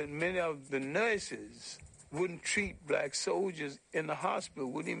discovered that many of the nurses wouldn't treat black soldiers in the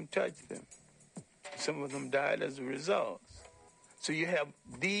hospital, wouldn't even touch them. Some of them died as a result. So you have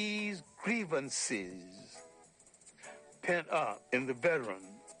these grievances pent up in the veteran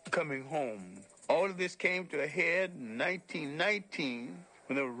coming home. All of this came to a head in 1919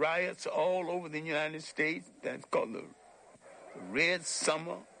 when there were riots all over the United States. That's called the Red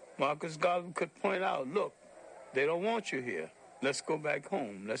Summer. Marcus Garvey could point out, look, they don't want you here. Let's go back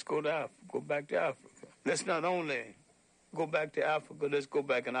home. Let's go back to Africa. Let's not only go back to Africa, let's go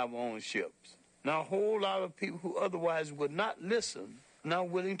back in our own ships. Now, a whole lot of people who otherwise would not listen, now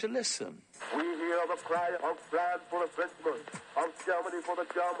willing to listen. We hear the cry of France for the Frenchmen, of Germany for the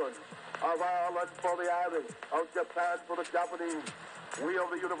Germans, of Ireland for the Irish, of Japan for the Japanese. We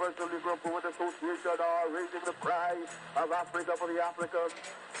of the Universal Negro Improvement Association are raising the cry of Africa for the Africans,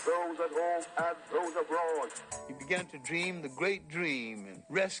 those at home and those abroad. He began to dream the great dream and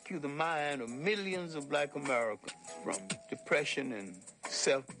rescue the mind of millions of black Americans from depression and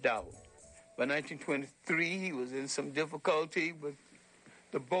self-doubt. By 1923, he was in some difficulty with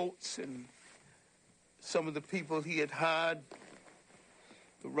the boats and some of the people he had hired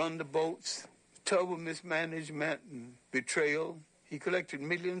to run the boats. Terrible mismanagement and betrayal. He collected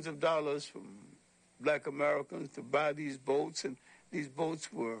millions of dollars from black Americans to buy these boats, and these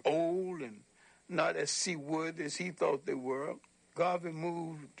boats were old and not as seaworthy as he thought they were. Garvey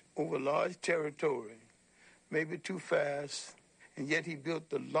moved over large territory, maybe too fast, and yet he built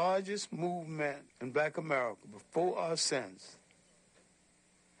the largest movement in black America before or since.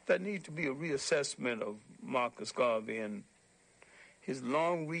 There needs to be a reassessment of Marcus Garvey and his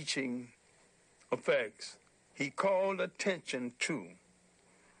long-reaching effects. He called attention to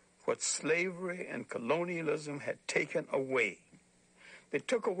what slavery and colonialism had taken away. They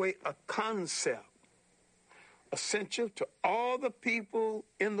took away a concept essential to all the people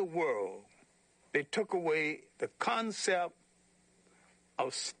in the world. They took away the concept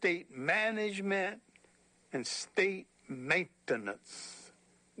of state management and state maintenance.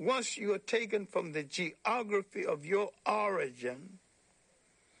 Once you are taken from the geography of your origin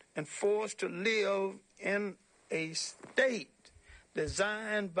and forced to live in a state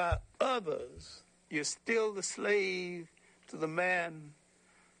designed by others, you're still the slave to the man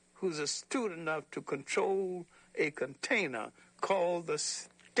who's astute enough to control a container called the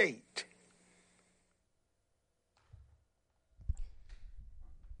state.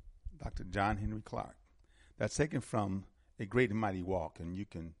 Dr. John Henry Clark. That's taken from A Great and Mighty Walk, and you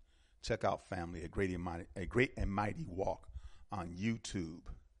can check out family, A Great and Mighty Walk on YouTube.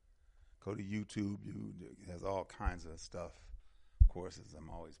 Go to YouTube. It has all kinds of stuff. Of course, as I'm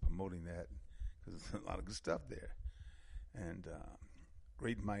always promoting that because there's a lot of good stuff there. And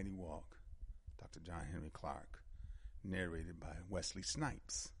Great and Mighty Walk, Dr. John Henry Clark, narrated by Wesley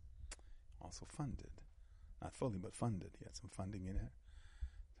Snipes. Also funded. Not fully, but funded. He had some funding in it.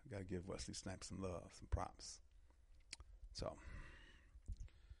 Got to give Wesley Snipes some love, some props. So,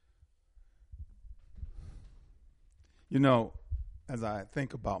 you know, as I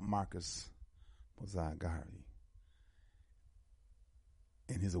think about Marcus Garvey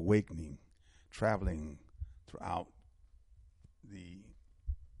and his awakening, traveling throughout the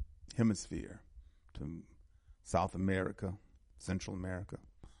hemisphere to South America, Central America,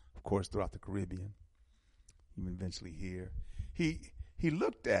 of course, throughout the Caribbean, even eventually here, he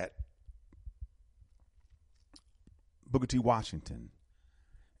looked at Booker T. Washington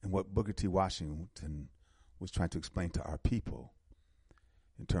and what Booker T. Washington was trying to explain to our people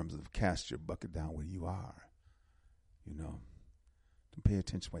in terms of cast your bucket down where you are. You know, don't pay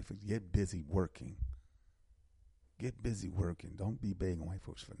attention, white folks. Get busy working. Get busy working. Don't be begging white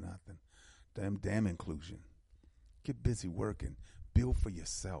folks for nothing. Damn inclusion. Get busy working. Build for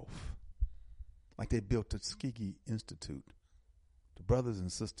yourself. Like they built Tuskegee Institute. The brothers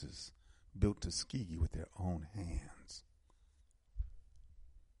and sisters built Tuskegee with their own hands.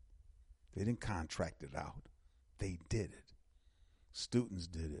 They didn't contract it out. They did it. Students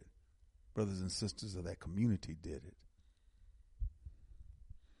did it. brothers and sisters of that community did it.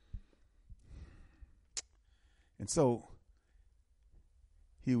 And so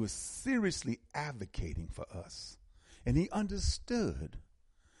he was seriously advocating for us. And he understood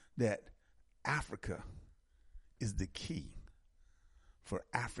that Africa is the key for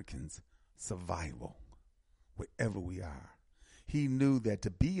Africans' survival wherever we are. He knew that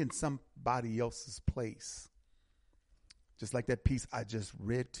to be in somebody else's place, just like that piece I just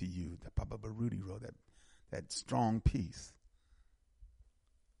read to you, that Papa Baruti wrote, that strong piece,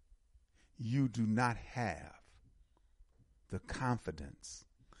 you do not have the confidence.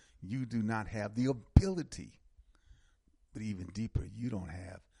 You do not have the ability. But even deeper, you don't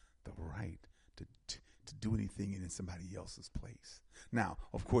have the right to do anything in somebody else's place. Now,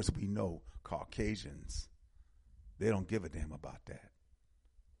 of course, we know Caucasians, they don't give a damn about that.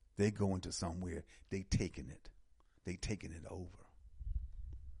 They go into somewhere, they taking it over.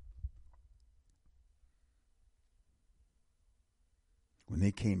 When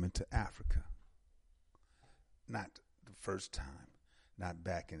they came into Africa, not the first time, not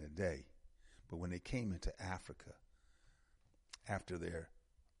back in the day, but when they came into Africa after their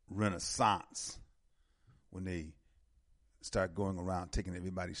Renaissance, when they start going around taking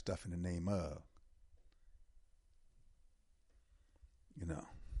everybody's stuff in the name of, you know.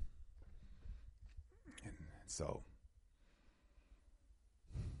 And so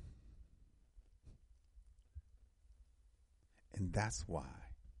and that's why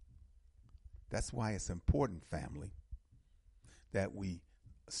it's important, family, that we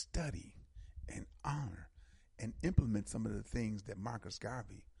study and honor and implement some of the things that Marcus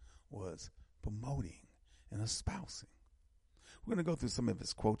Garvey was promoting and espousing. We're going to go through some of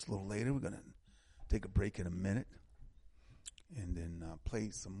his quotes a little later. We're going to take a break in a minute and then play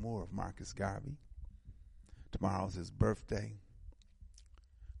some more of Marcus Garvey. Tomorrow's his birthday.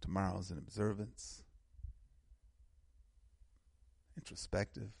 Tomorrow's an observance,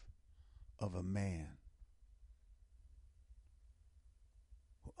 introspective of a man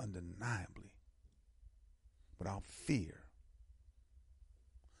who undeniably, without fear,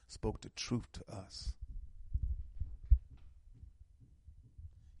 spoke the truth to us.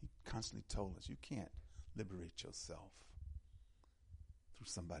 He constantly told us you can't liberate yourself through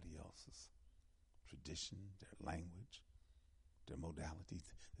somebody else's tradition, their language, their modalities,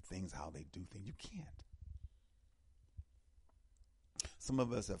 the things, how they do things. You can't. Some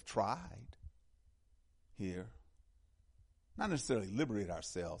of us have tried here, not necessarily liberate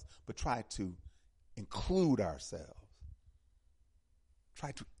ourselves, but try to include ourselves,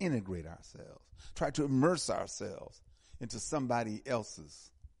 try to integrate ourselves, try to immerse ourselves into somebody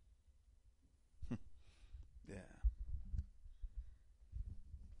else's. Yeah.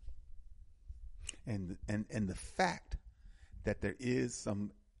 And the fact that there is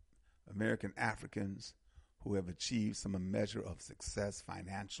some American Africans who have achieved some measure of success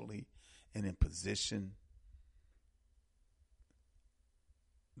financially and in position,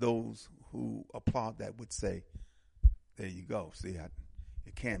 those who applaud that would say, there you go, see,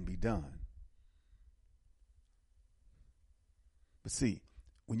 it can be done. But see,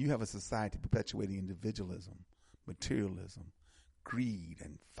 when you have a society perpetuating individualism, materialism, greed,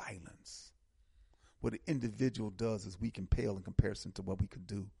 and violence, what an individual does is weak and pale in comparison to what we could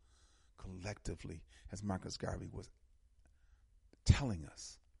do collectively, as Marcus Garvey was telling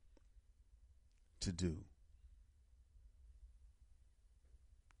us to do,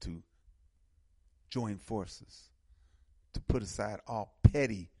 to join forces, to put aside all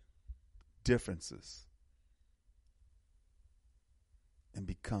petty differences and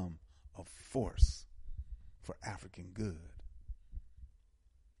become a force for African good.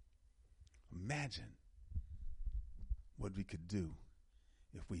 Imagine what we could do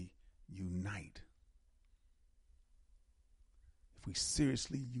if we unite. If we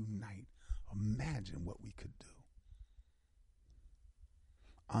seriously unite, imagine what we could do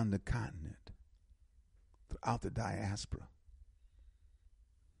on the continent, throughout the diaspora.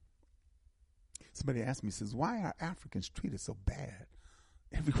 Somebody asked me, says, why are Africans treated so bad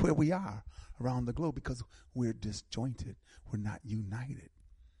everywhere we are around the globe? Because we're disjointed. We're not united.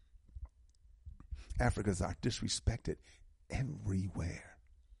 Africans are disrespected everywhere.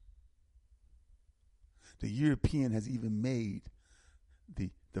 The European has even made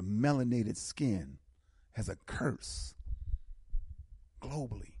the melanated skin as a curse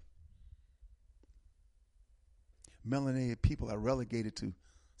globally. Melanated people are relegated to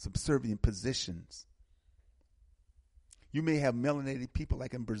subservient positions. You may have melanated people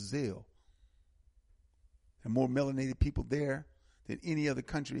like in Brazil, and more melanated people there than any other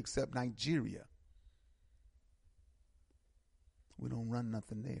country except Nigeria. We don't run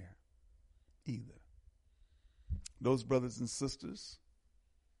nothing there. either. Those brothers and sisters,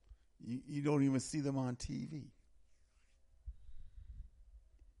 you don't even see them on TV.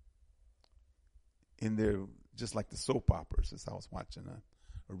 And they're just like the soap operas, as I was watching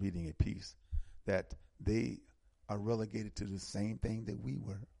or reading a piece, that they are relegated to the same thing that we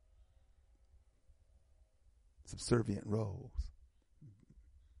were. Subservient roles,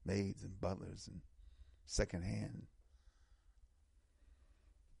 maids and butlers and secondhand.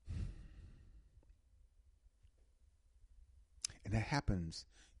 And that happens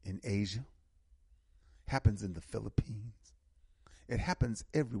in Asia, happens in the Philippines. It happens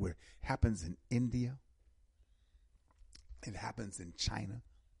everywhere. It happens in India. It happens in China.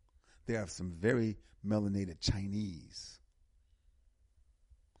 There are some very melanated Chinese.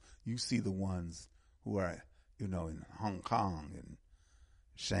 You see the ones who are, in Hong Kong and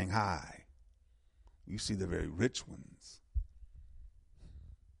Shanghai. You see the very rich ones.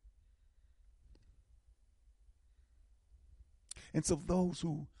 And so those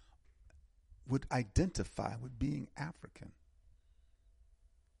who would identify with being African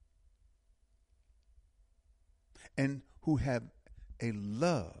and who have a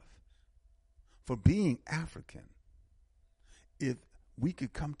love for being African, if we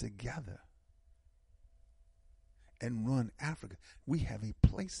could come together and run Africa, we have a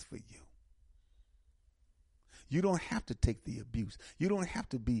place for you. You don't have to take the abuse. You don't have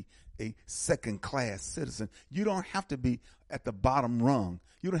to be a second-class citizen. You don't have to be at the bottom rung.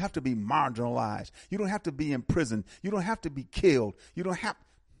 You don't have to be marginalized. You don't have to be in prison. You don't have to be killed. You don't have.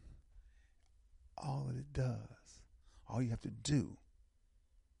 All it does, all you have to do,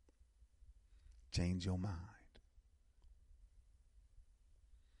 change your mind.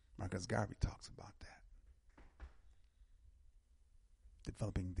 Marcus Garvey talks about that.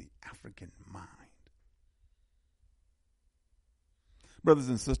 Developing the African mind. Brothers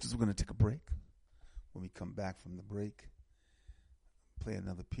and sisters, we're going to take a break. When we come back from the break, play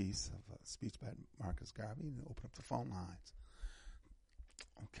another piece of a speech by Marcus Garvey and open up the phone lines.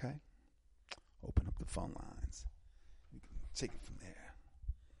 Okay? Open up the phone lines. We can take it from there.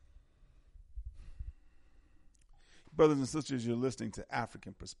 Brothers and sisters, you're listening to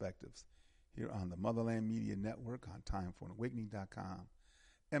African Perspectives here on the Motherland Media Network on TimeForAnAwakening.com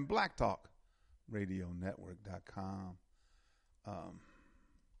and BlackTalkRadioNetwork.com.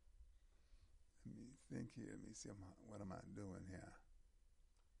 Let me think here. Let me see what am I doing here.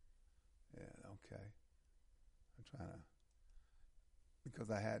 Yeah, okay. I'm trying to, because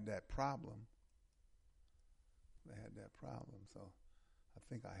I had that problem. So I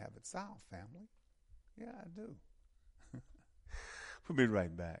think I have it solved, family. Yeah, I do. We'll be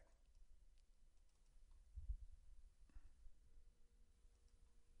right back.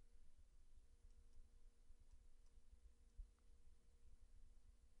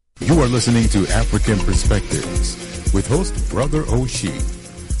 You are listening to African Perspectives with host Brother Oshi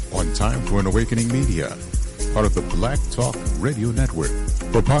on Time for an Awakening Media, part of the Black Talk Radio Network.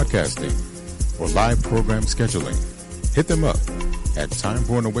 For podcasting or live program scheduling, hit them up at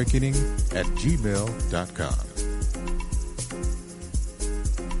timeforanawakening@gmail.com.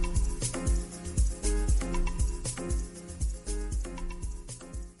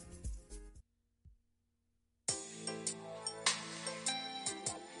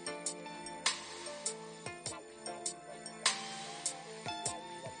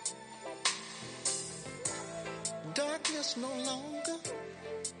 Darkness no longer,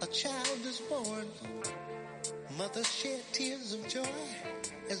 a child is born. Mother shed tears of joy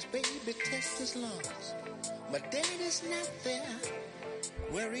as baby tests his lungs. But daddy's not there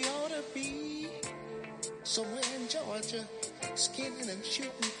where he ought to be. Somewhere in Georgia, skinning and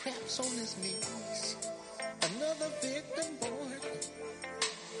shooting craps on his knees. Another victim born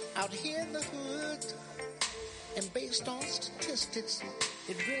out here in the hood. And based on statistics,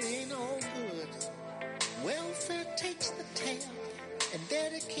 it really ain't all good. Welfare takes the tab, and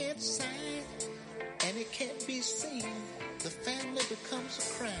daddy can't sign, and it can't be seen. The family becomes a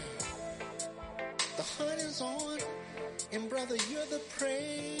crime. The hunt is on, and brother, you're the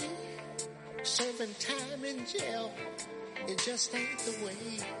prey. Serving time in jail, it just ain't the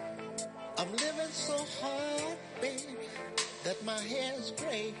way. I'm living so hard, baby, that my hair's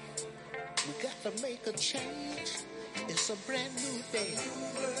gray. We got to make a change. It's a brand new day. A new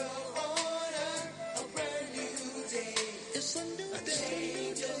world order, a brand new day. It's a new day. A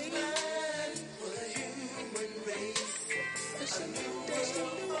change of mind for the human race. It's a new day. A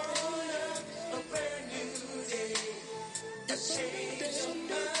new order, a brand new day. A change of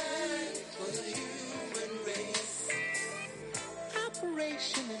mind for the human race.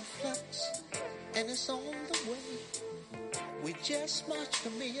 Operation in flux, and it's on the way. We just marched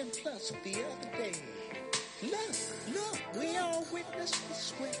 1 million plus the other day. Look, we all witnessed the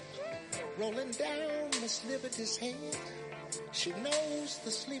sweat rolling down Miss Liberty's head. She knows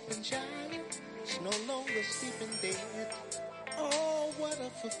the sleeping giant is no longer sleeping dead. Oh, what a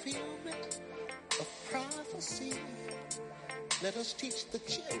fulfillment of prophecy. Let us teach the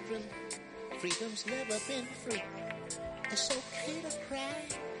children freedom's never been free. It's okay to cry,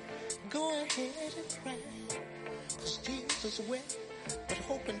 go ahead and cry. 'Cause Jesus wept, but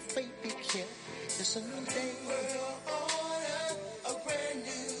hope and faith be kept. It's a new day. World order, a brand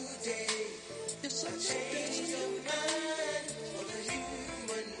new day. It's a change of mind for the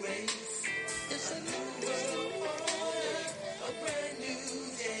human race. It's a new world order, a brand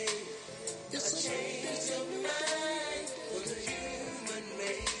new day. It's a change of mind for the human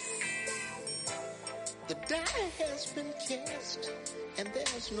race. The die has been cast, and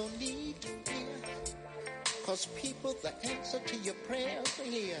there's no need to fear. 'Cause people, the answer to your prayers are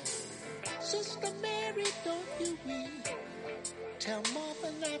here. Sister Mary, don't you weep. Tell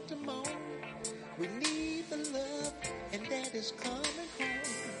mother not to moan. We need the love, and that is coming home.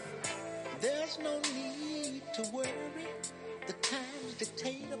 There's no need to worry. The times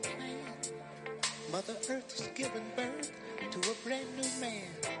dictate a plan. Mother Earth has given birth to a brand new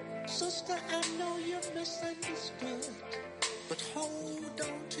man. Sister, I know you're misunderstood, but hold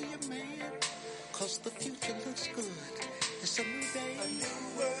on to your man. 'Cause the future looks good. It's a new day. A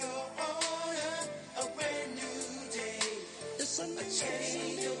new world order, a brand new day. It's a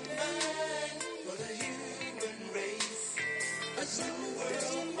change of mind for the human race. It's a new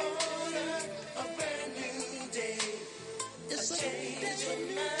world order, a brand new day. It's a change of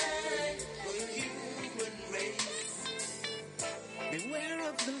mind for the human race. Beware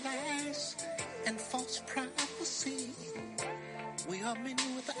of the lies and false prophecy. We are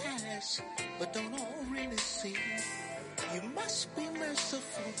many with eyes, but don't all really see. You must be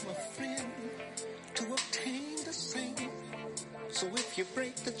merciful, my friend, to obtain the same. So if you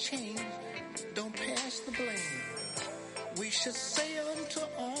break the chain, don't pass the blame. We should say unto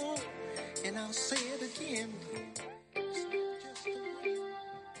all, and I'll say it again. Just a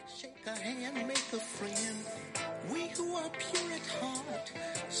word, shake a hand, make a friend. We who are pure at heart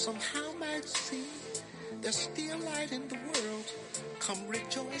somehow might see there's still light in the world. Come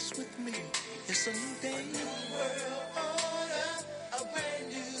rejoice with me. It's a new day. A new world order, a brand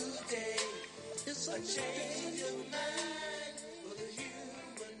new day. It's a change of mind for the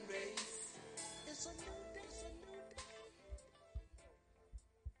human race. It's a new day. It's a new day.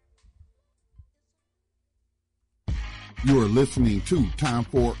 You are listening to Time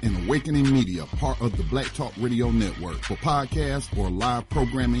for an Awakening Media, part of the Black Talk Radio Network. For podcasts or live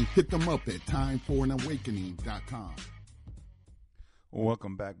programming, hit them up at timeforanawakening.com.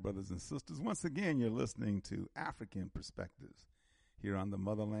 Welcome back, brothers and sisters. Once again, you're listening to African Perspectives here on the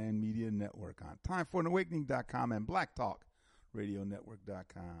Motherland Media Network on timeforanawakening.com and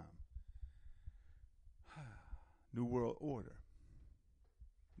blacktalkradionetwork.com. New World Order.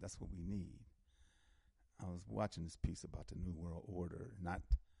 That's what we need. I was watching this piece about the New World Order, not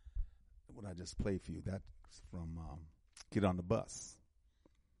what I just played for you. That's from Get on the Bus,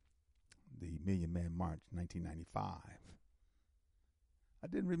 the Million Man March, 1995. I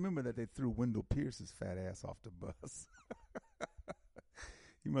didn't remember that they threw Wendell Pierce's fat ass off the bus.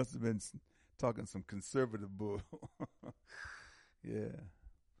 He must have been talking some conservative bull. Yeah.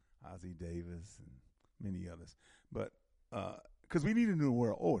 Ozzie Davis and many others. But because we need a new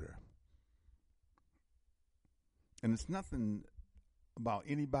world order. And it's nothing about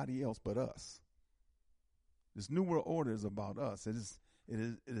anybody else but us. This new world order is about us. It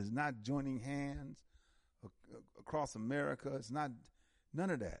is not joining hands across America. It's not none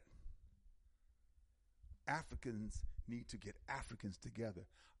of that. Africans need to get Africans together.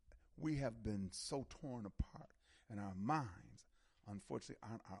 We have been so torn apart, and our minds, unfortunately,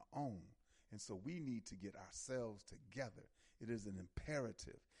 aren't our own. And so we need to get ourselves together. It is an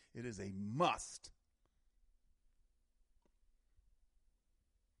imperative. It is a must.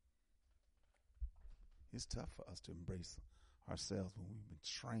 It's tough for us to embrace ourselves when we've been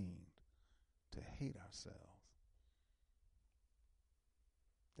trained to hate ourselves.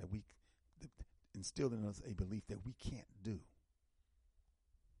 That we instilled in us a belief that we can't do.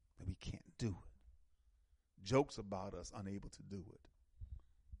 That we can't do it. Jokes about us unable to do it.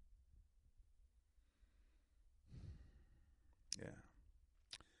 Yeah.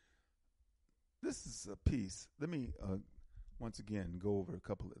 This is a piece. Let me once again go over a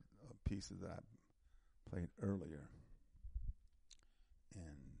couple of pieces that I played earlier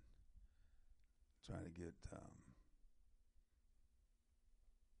and try to get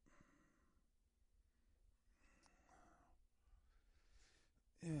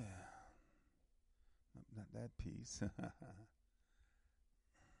that piece.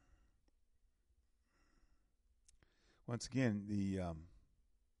 Once again, the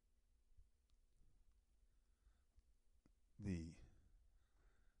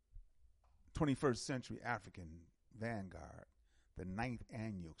 21st Century African Vanguard, the 9th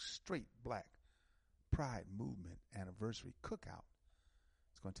annual Straight Black Pride Movement Anniversary Cookout.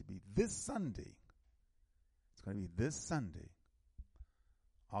 It's going to be this Sunday. It's going to be this Sunday,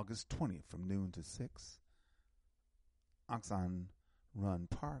 August 20th, from noon to 6. Oxon Run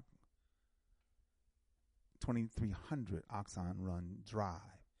Park, 2300 Oxon Run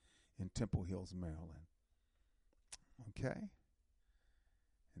Drive in Temple Hills, Maryland. Okay?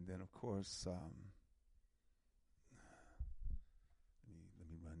 And then, of course, let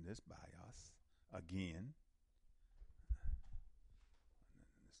me run this by us again.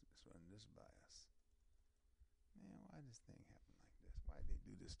 Let's run this by us. Man, why does this thing happen like this? Why did they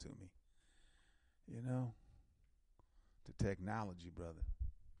do this to me? You know? The technology, brother.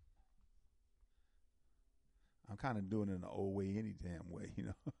 I'm kind of doing it in the old way any damn way, you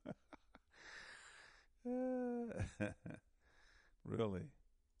know? Really.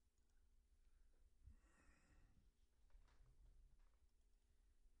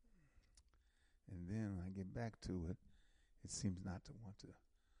 And then when I get back to it, it seems not to want to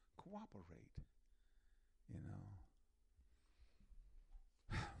cooperate, you know.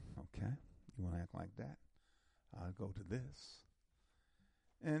 Okay, you want to act like that? I'll go to this.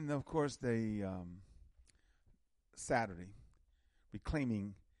 And, of course, they, Saturday,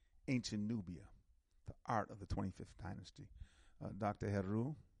 Reclaiming Ancient Nubia, the Art of the 25th Dynasty. Dr.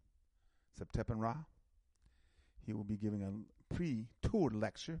 Heru Septepenra, he will be giving a pre-tour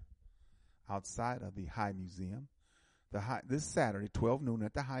lecture outside of the High Museum. This Saturday, 12 noon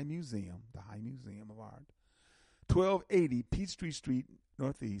at the High Museum of Art, 1280 Peachtree Street,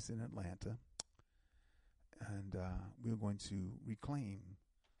 Northeast in Atlanta. And we're going to reclaim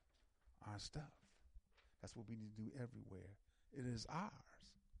our stuff. That's what we need to do everywhere. It is ours.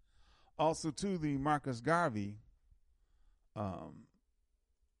 Also, to the Marcus Garvey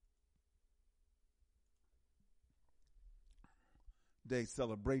Day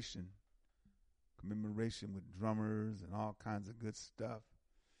celebration, commemoration with drummers and all kinds of good stuff,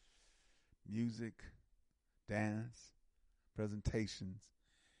 music, dance, presentations,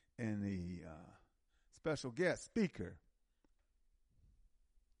 and the special guest speaker,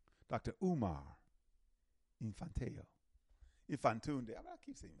 Dr. Umar Infantunde. I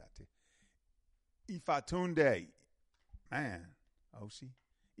keep saying that too. Infantunde. Man, Oshi.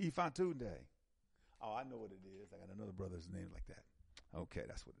 Infantunde. Oh, I know what it is. I got another brother's name like that. Okay,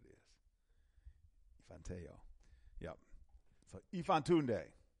 that's what it is. Infanteo. Yep. So Infantunde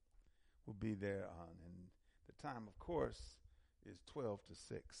will be there and the time, of course, is 12 to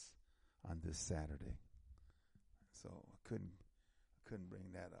 6 on this Saturday. So I couldn't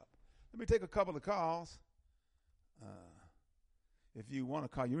bring that up. Let me take a couple of calls. If you want to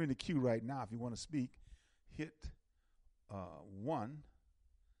call, you're in the queue right now. If you want to speak, hit 1.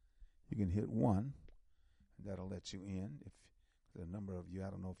 You can hit 1. That'll let you in. If the number of you, I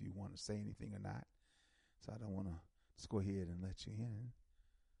don't know if you want to say anything or not. So I don't want to just go ahead and let you in.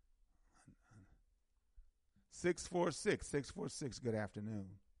 646, good afternoon.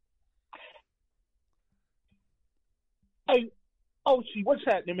 Hey, Oshi, what's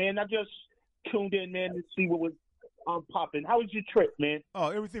happening, man? I just tuned in, man, to see what was popping. How was your trip, man? Oh,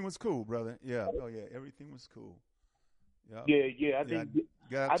 everything was cool, brother. Yeah. Oh, yeah. Everything was cool. Yep. Yeah. I didn't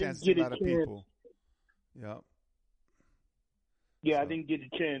get a chance. People. Yep. Yeah, so. I didn't get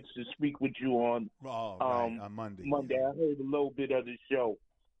a chance to speak with you on on Monday. Monday, I heard a little bit of the show,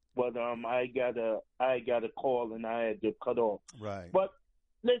 but I got a call and I had to cut off. Right. But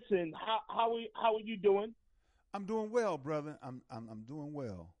listen, how are you doing? I'm doing well, brother. I'm doing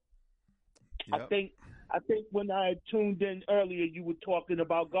well. Yep. I think when I tuned in earlier, you were talking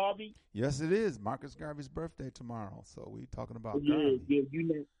about Garvey. Yes, it is Marcus Garvey's birthday tomorrow, so we're talking about Garvey. Yeah,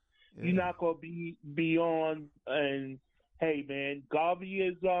 you're not gonna be on. And hey, man, Garvey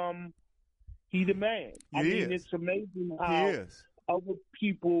is he the man. I mean, it's amazing how other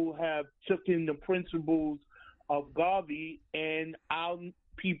people have taken the principles of Garvey, and our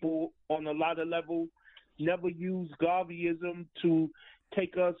people on a lot of levels never use Garveyism to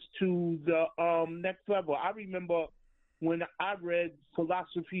take us to the next level. I remember when I read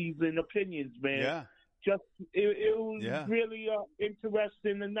Philosophies and Opinions, man. Yeah. It was really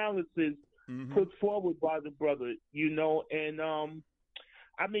interesting analysis put forward by the brother, you know. And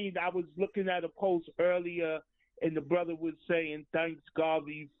I mean, I was looking at a post earlier, and the brother was saying, "Thanks,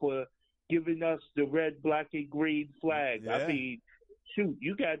 Garvey, for giving us the red, black, and green flag." Yeah. I mean, shoot,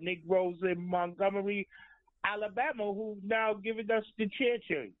 you got Negroes in Montgomery. Alabama, who's now giving us the chair.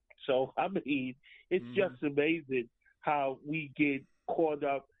 So, I mean, it's just amazing how we get caught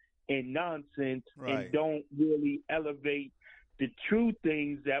up in nonsense and don't really elevate the true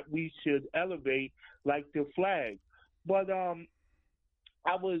things that we should elevate, like the flag. But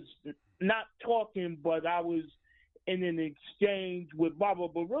I was not talking, but I was in an exchange with Baba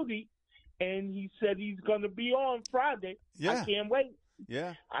Baruti, and he said he's going to be on Friday. Yeah. I can't wait.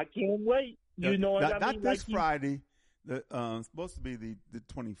 Yeah. I can't wait. You know what I mean? Not this Friday. It's supposed to be the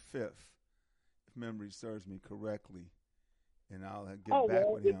 25th, if memory serves me correctly. And I'll get back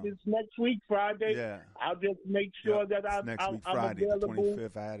with him. If it's next week, Friday, I'll just make sure that I'm Friday, available the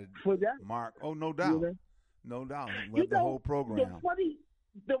 25th. I had it for that. Mark. Oh, no doubt. You know? No doubt. The whole program.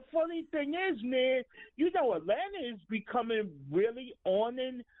 The funny thing is, man, you know, Atlanta is becoming really on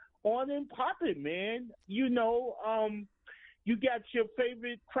and popping, man. You know, you got your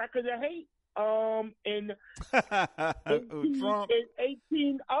favorite cracker to hate. And Trump.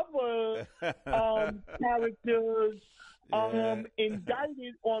 18 other characters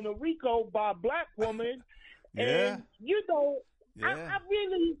indicted on a RICO by a black woman. And you know, I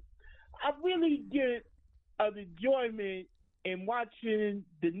really get an enjoyment in watching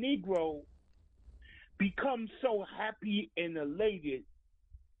the Negro become so happy and elated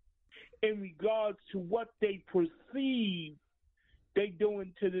in regards to what they perceive they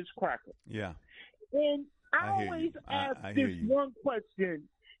doing to this cracker. Yeah. And I always ask one question,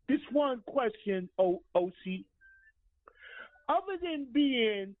 Oshi. Other than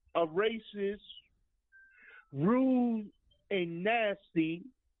being a racist, rude, and nasty,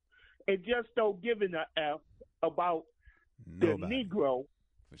 and just don't give a F about the Negro,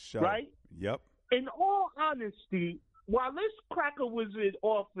 for sure. Right? Yep. In all honesty, while this cracker was in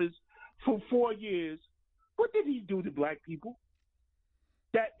office for 4 years, what did he do to black people?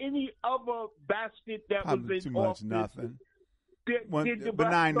 That any other bastard that was in too much office nothing. Did the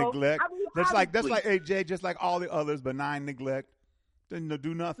benign neglect. I mean, that's like AJ, just like all the others. Benign neglect. Didn't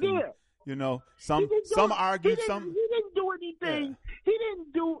do nothing. Yeah. You know, some argue. He didn't do anything. Yeah. He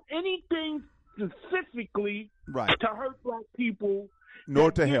didn't do anything specifically to hurt black people.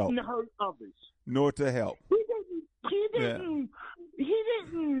 Nor to help. Didn't hurt others. Nor to help. He didn't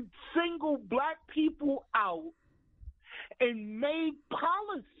single black people out and made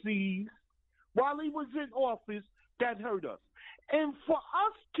policies while he was in office that hurt us. And for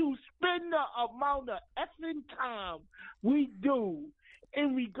us to spend the amount of effing time we do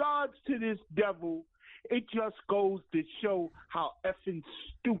in regards to this devil, it just goes to show how effing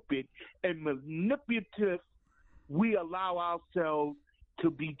stupid and manipulative we allow ourselves to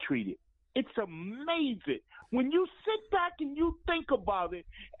be treated. It's amazing. When you sit back and you think about it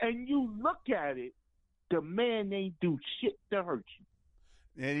and you look at it, the man ain't do shit to hurt you.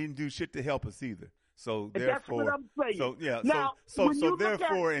 And he didn't do shit to help us either. So and therefore, that's what I'm saying. So yeah. Now, so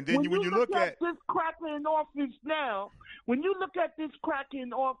therefore, and then when you look at this cracker in office now, when you look at this cracker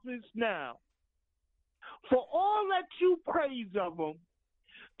in office now, for all that you praise of him,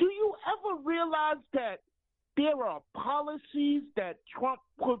 do you ever realize that there are policies that Trump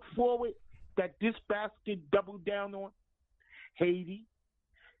put forward that this bastard doubled down on? Haiti,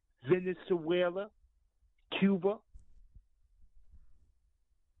 Venezuela, Cuba.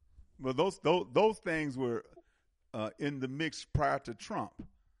 Well, those things were in the mix prior to Trump.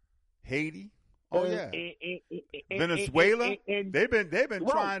 Haiti, Venezuela. They've been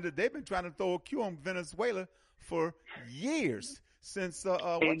trying to throw a cue on Venezuela for years since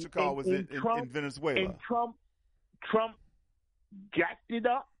was in Venezuela. And Trump jacked it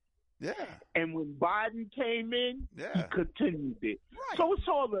up. Yeah. And when Biden came in, he continued it. Right. So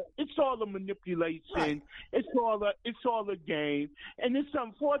it's all the manipulation. Right. It's all a game. And it's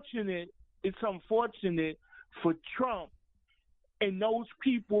unfortunate for Trump and those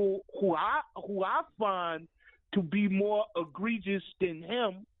people who I find to be more egregious than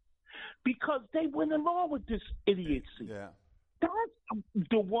him, because they went along with this idiocy. Yeah. That's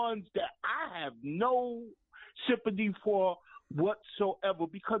the ones that I have no sympathy for whatsoever,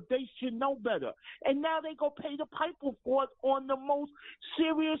 because they should know better. And now they go pay the piper for it on the most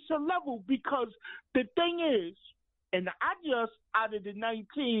serious level, because the thing is, and I just, out of the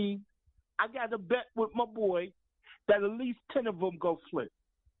 19, I got a bet with my boy that at least 10 of them go flip.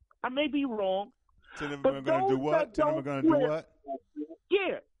 I may be wrong. 10 of them are going to do what? 10 of them are going to do what?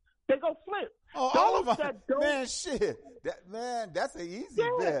 Yeah, they go flip. Oh, all of them. Man, shit. That's an easy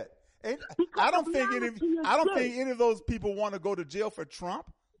bet. I don't think any of those people want to go to jail for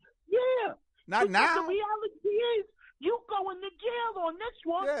Trump. Yeah. Not now. The reality is you going to jail on this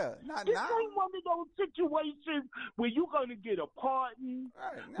one. Yeah, not this now. This ain't one of those situations where you're going to get a pardon,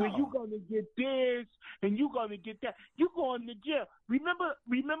 right, no. where you're going to get this, and you're going to get that. You're going to jail. Remember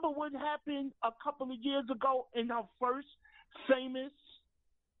what happened a couple of years ago in our first famous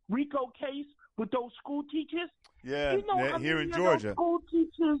RICO case with those school teachers? Yeah, you know here in those Georgia. School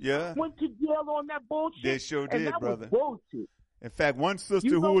teachers went to jail on that bullshit. They sure did, and that brother. Was bullshit. In fact, one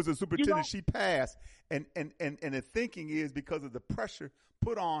sister who was a superintendent, she passed. And the thinking is because of the pressure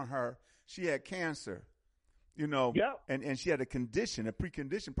put on her, she had cancer, and she had a condition, a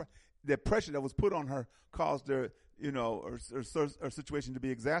precondition. The pressure that was put on her caused her, her situation to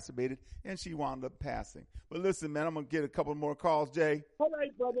be exacerbated, and she wound up passing. But listen, man, I'm going to get a couple more calls, Jay. All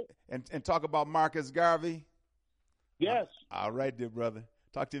right, brother. And talk about Marcus Garvey. Yes. All right, dear brother.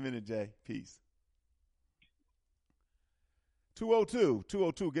 Talk to you in a minute, Jay. Peace.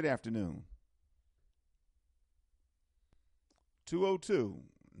 202, good afternoon. 202-904.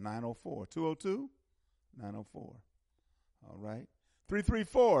 202-904. All right.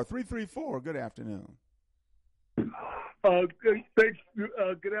 334, good afternoon. Thanks.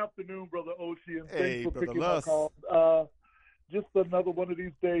 Good afternoon, Brother Oshi, and thanks for picking my call. Just another one of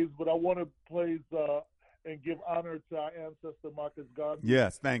these days, but I want to please and give honor to our ancestor Marcus Garvey.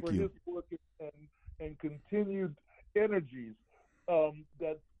 Yes, thank you. For his work and continued energies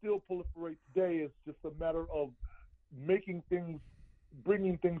that still proliferate today. It's just a matter of bringing things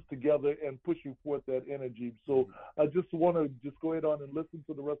together and pushing forth that energy. So I just want to go ahead on and listen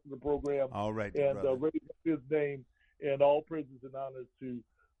to the rest of the program. All right, and raise up his name, and all praises and honors to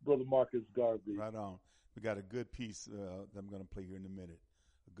Brother Marcus Garvey. Right on. We got a good piece that I'm going to play here in a minute.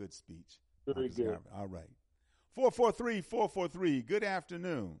 A good speech. Very good. Garvey. All right. 443. Good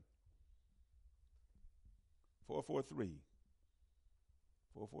afternoon. 443.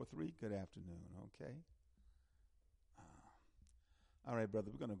 Good afternoon. Okay. All right, brother.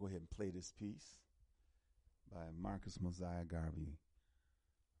 We're going to go ahead and play this piece by Marcus Mosiah Garvey.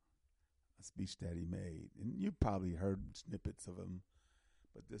 A speech that he made. And you probably heard snippets of him,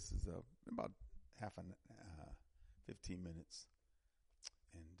 but this is about 15 minutes.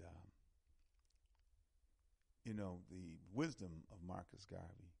 And, the wisdom of Marcus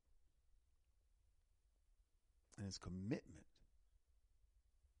Garvey and his commitment.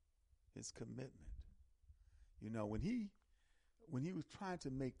 When he was trying to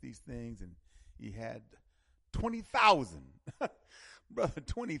make these things and he had 20,000, brother,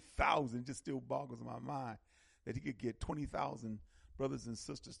 20,000 just still boggles my mind that he could get 20,000 brothers and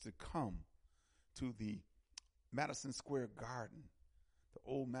sisters to come to the Madison Square Garden, the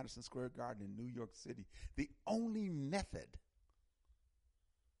old Madison Square Garden in New York City. The only method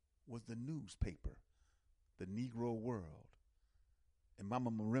was the newspaper, the Negro World. And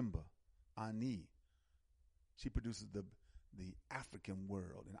Mama Marimba, Ani, she produces the African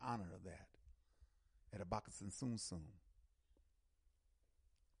World in honor of that at Abacus and Tsum Tsum.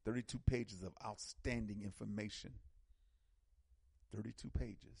 32 pages of outstanding information. 32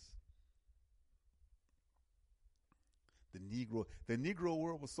 pages. The Negro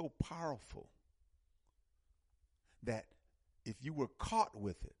world was so powerful that if you were caught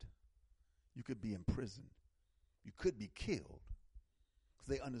with it, you could be imprisoned. You could be killed. Because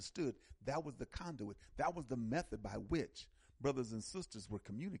they understood that was the conduit. That was the method by which brothers and sisters were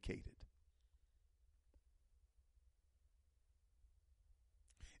communicated.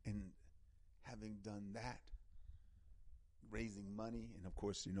 And having done that, raising money, and of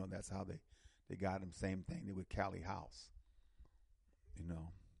course, that's how they got him. Same thing they with Callie House.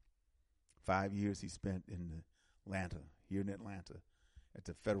 5 years he spent in here in Atlanta, at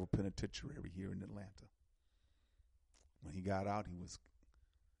the federal penitentiary here in Atlanta. When he got out, he was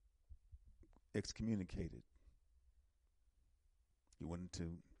excommunicated. He went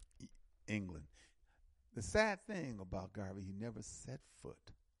to England. The sad thing about Garvey, he never set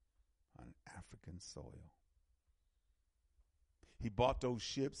foot on African soil. He bought those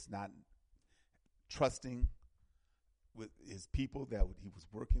ships not trusting with his people that he was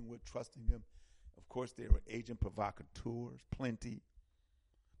working with, trusting them. Of course, there were agent provocateurs, plenty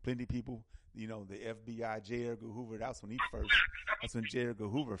people. The FBI, J. Edgar Hoover, that's when J. Edgar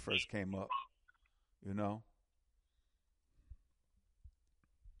Hoover first came up, And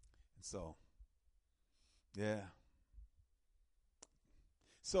so, yeah.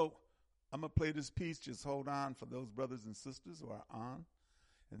 So, I'm going to play this piece. Just hold on for those brothers and sisters who are on.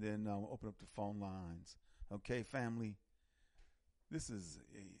 And then we'll open up the phone lines. Okay, family? This is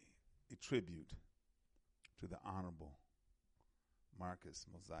a tribute to the Honorable Marcus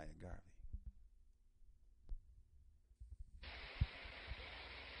Mosiah Garvey.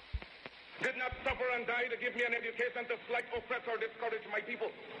 did not suffer and die to give me an education to slight, oppress, or discourage my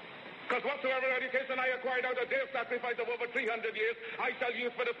people. Because whatsoever education I acquired out of their sacrifice of over 300 years, I shall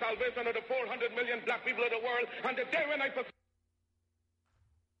use for the salvation of the 400 million black people of the world. And the day when I...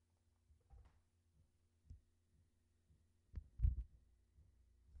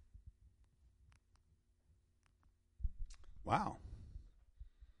 Wow.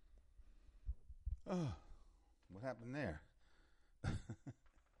 Oh, what happened there? I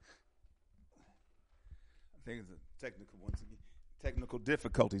think it's a technical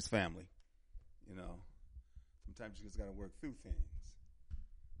difficulties, family. You know, sometimes you just got to work through things.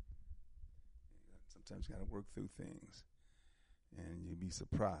 Sometimes you got to work through things, and you'd be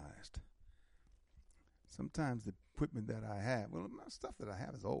surprised. Sometimes the equipment that I have, well, my stuff that I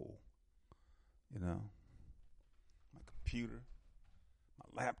have is old. You know, my computer,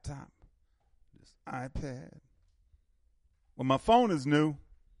 my laptop, this iPad. Well, my phone is new.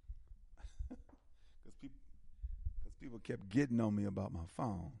 People kept getting on me about my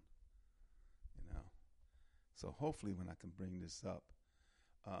phone, you know. So hopefully when I can bring this up,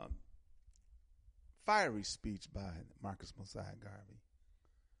 fiery speech by Marcus Mosiah Garvey.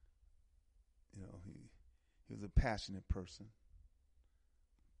 You know, he was a passionate person,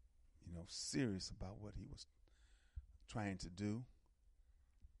 you know, serious about what he was trying to do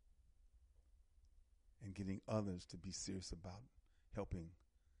and getting others to be serious about helping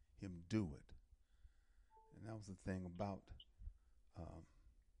him do it. And that was the thing about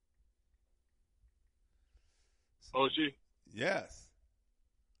Oshi? Yes.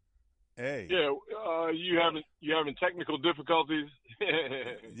 Hey. Yeah, you having technical difficulties?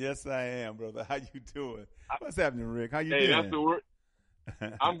 Yes, I am, brother. How you doing? What's happening, Rick? How you doing? That's the word.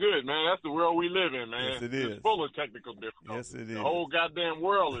 I'm good, man. That's the world we live in, man. Yes, it is. It's full of technical difficulties. Yes, it is. The whole goddamn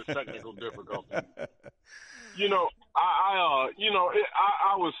world is technical difficulties. You know, I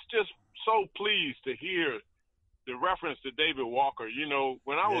was just so pleased to hear the reference to David Walker. You know,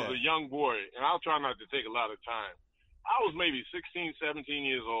 when I was a young boy, and I'll try not to take a lot of time, I was maybe 16, 17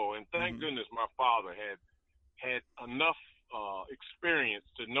 years old, and thank goodness my father had enough experience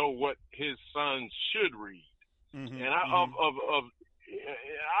to know what his sons should read. And I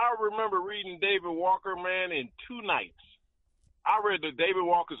remember reading David Walker, man, in 2 nights. I read the David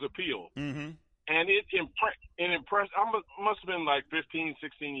Walker's Appeal. And it impressed. I must have been like 15,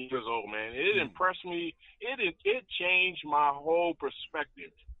 16 years old, man. It impressed me. It changed my whole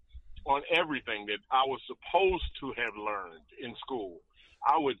perspective on everything that I was supposed to have learned in school.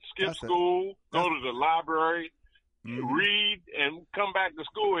 I would skip school, go to the library, read, and come back to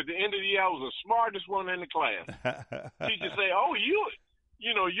school. At the end of the year, I was the smartest one in the class. Teacher say, "Oh,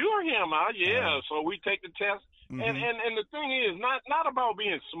 you're him, huh?" Yeah. So we take the test. And the thing is, not about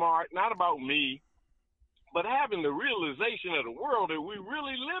being smart, not about me, but having the realization of the world that we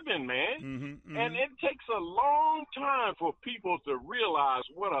really live in, man. And it takes a long time for people to realize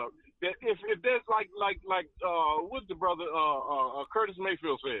that if there's like what the brother Curtis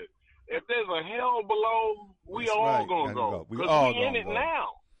Mayfield said, if there's a hell below, we all gonna go. Because we in it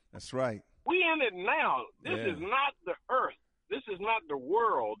now. That's right. We in it now. This is not the earth. This is not the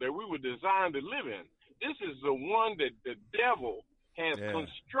world that we were designed to live in. This is the one that the devil has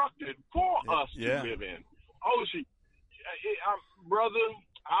constructed for us to live in. Oshi, brother,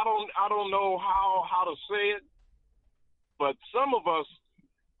 I don't know how to say it, but some of us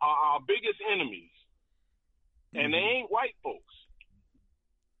are our biggest enemies, and they ain't white folks.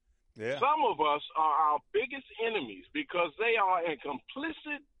 Some of us are our biggest enemies because they are in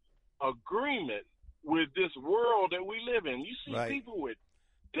complicit agreement with this world that we live in. You see people with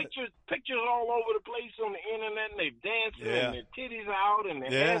pictures all over the place on the internet, and they dancing and their titties out and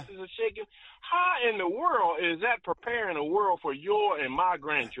their asses are shaking. How in the world is that preparing a world for your and my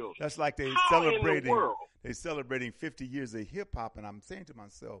grandchildren? That's like they're celebrating 50 years of hip hop, and I'm saying to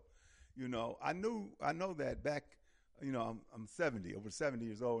myself, you know, I know that back, you know, I'm 70, over 70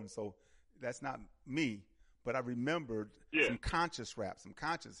 years old, and so that's not me, but I remembered some conscious rap, some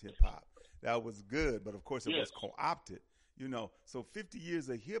conscious hip hop that was good, but of course it was co-opted. You know, so 50 years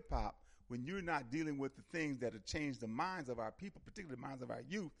of hip-hop, when you're not dealing with the things that have changed the minds of our people, particularly the minds of our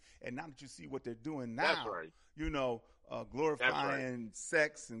youth, and now that you see what they're doing now, you know, glorifying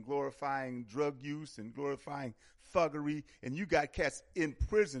sex and glorifying drug use and glorifying thuggery, and you got cats in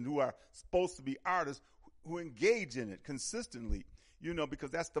prison who are supposed to be artists who engage in it consistently, you know, because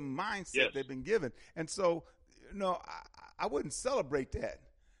that's the mindset they've been given. And so, you know, I wouldn't celebrate that.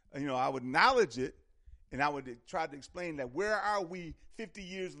 You know, I would acknowledge it. And I would try to explain that where are we 50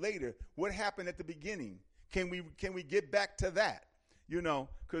 years later? What happened at the beginning? Can we get back to that? You know,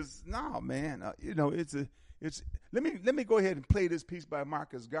 because man, you know, let me go ahead and play this piece by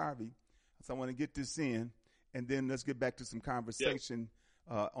Marcus Garvey. So I want to get this in, and then let's get back to some conversation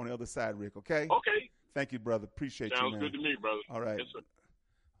on the other side, Rick, okay? Okay. Thank you, brother. Appreciate you, man. Sounds good to me, brother. All right. Yes, sir.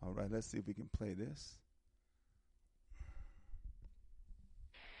 All right, let's see if we can play this.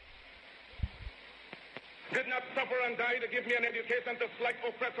 Did not suffer and die to give me an education to slight,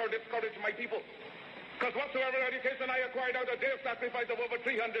 oppress, or discourage my people. Because whatsoever education I acquired out of their sacrifice of over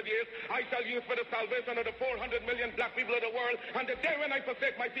 300 years, I shall use for the salvation of the 400 million black people of the world. And the day when I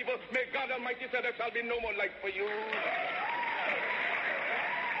forsake my people, may God Almighty say there shall be no more life for you.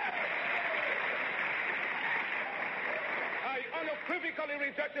 I unequivocally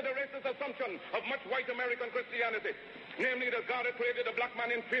rejected the racist assumption of much white American Christianity, namely that God had created the black man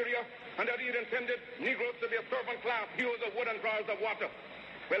inferior and that he had intended Negroes to be a servant class, hewers of wood and drawers of water.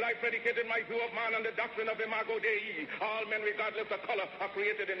 Well, I predicated my view of man on the doctrine of Imago Dei. All men, regardless of color, are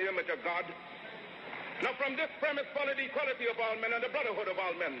created in the image of God. Now, from this premise followed the equality of all men and the brotherhood of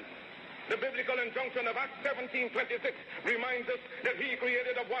all men. The biblical injunction of Acts 17:26 reminds us that he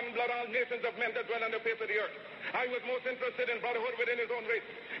created of one blood all nations of men that dwell on the face of the earth. I was most interested in brotherhood within his own race,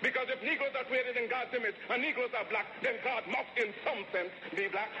 because if Negroes are created in God's image and Negroes are black, then God must, in some sense,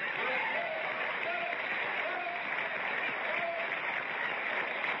 be black.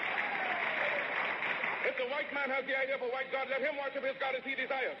 If the white man has the idea of a white God, let him worship his God as he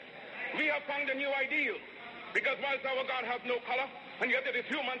desires. We have found a new ideal, because whilst our God has no color, and yet it is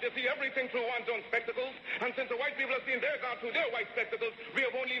human to see everything through one's own spectacles, and since the white people have seen their God through their white spectacles, we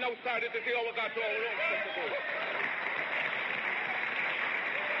have only now started to see our God through our own spectacles.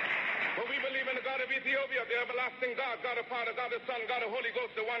 But we believe in the God of Ethiopia, the everlasting God, God of Father, God of Son, God of Holy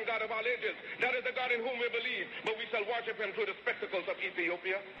Ghost, the one God of all ages. That is the God in whom we believe, but we shall worship him through the spectacles of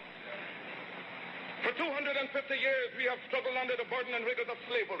Ethiopia. For 250 years, we have struggled under the burden and rigors of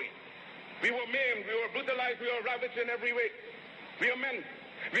slavery. We were maimed, we were brutalized, we were ravaged in every way. We are men.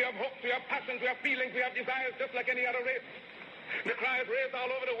 We have hopes, we have passions, we have feelings, we have desires just like any other race. The cry is raised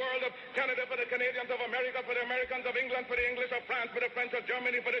all over the world of Canada for the Canadians, of America for the Americans, of England for the English, of France for the French, of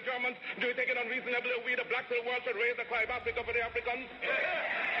Germany for the Germans. Do you think it unreasonable that we, the blacks of the world, should raise the cry of Africa for the Africans?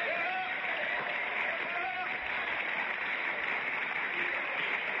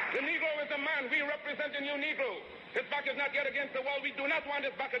 The Negro is a man. We represent a new Negro. His back is not yet against the wall. We do not want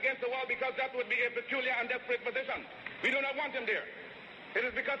his back against the wall because that would be a peculiar and desperate position. We do not want him there. It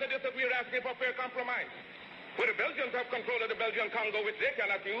is because of this that we are asking for fair compromise. Where the Belgians have control of the Belgian Congo, which they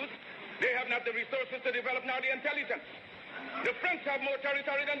cannot use, they have not the resources to develop nor the intelligence. The French have more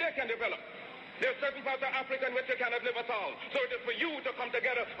territory than they can develop. There are certain parts of Africa in which they cannot live at all. So it is for you to come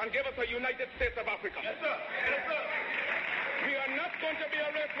together and give us a United States of Africa. Yes, sir. Yes, sir. We are not going to be a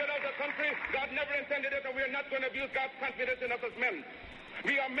race without a country. God never intended it, and we are not going to abuse God's confidence in us as men.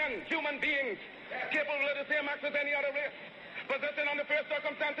 We are men, human beings, capable of the same acts as any other race, possessing under fair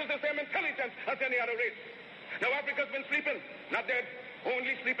circumstances the same intelligence as any other race. Now, Africa's been sleeping, not dead,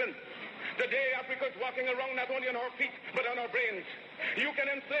 only sleeping. Today, Africa's walking around not only on our feet, but on our brains. You can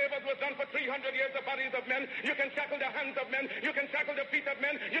enslave, as was done for 300 years, the bodies of men. You can shackle the hands of men. You can shackle the feet of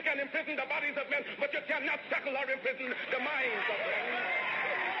men. You can imprison the bodies of men, but you cannot shackle or imprison the minds of men.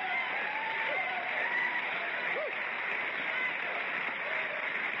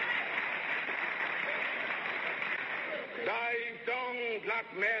 Dive down, black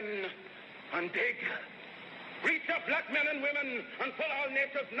men, and dig. Reach up, black men and women, and pull all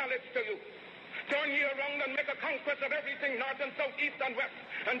nature's knowledge to you. Turn ye around and make a conquest of everything, north and south, east and west.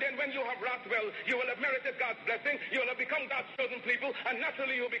 And then when you have wrought well, you will have merited God's blessing, you will have become God's chosen people, and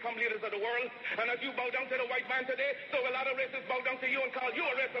naturally you will become leaders of the world. And as you bow down to the white man today, so will other races bow down to you and call you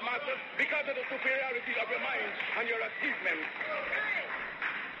a race of masters because of the superiority of your mind and your achievements.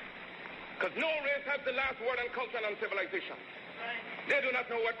 Because no race has the last word on culture and civilization. They do not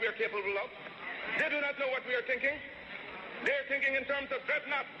know what we are capable of. They do not know what we are thinking. They're thinking in terms of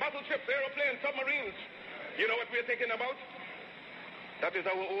dreadnoughts, battleships, aeroplanes, submarines. You know what we're thinking about? That is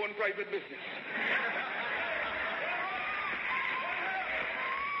our own private business.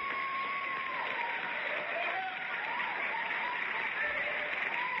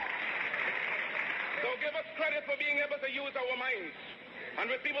 So give us credit for being able to use our minds.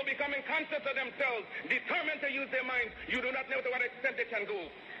 And with people becoming conscious of themselves, determined to use their minds, you do not know to what extent they can go.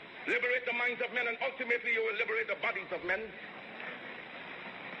 Liberate the minds of men, and ultimately you will liberate the bodies of men.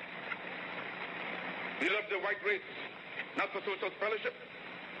 We love the white race, not for social fellowship,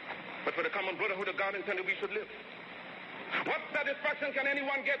 but for the common brotherhood of God intended we should live. What satisfaction can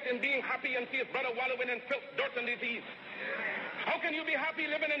anyone get in being happy and see his brother wallowing in filth, dirt, and disease? How can you be happy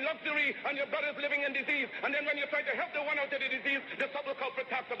living in luxury and your brother's living in disease? And then when you try to help the one out of the disease, the subtle culprit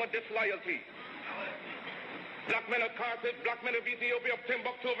talks about disloyalty. Black men of Carthage, black men of Ethiopia, of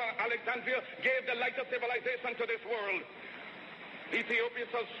Timbuktu, of Alexandria, gave the light of civilization to this world. Ethiopia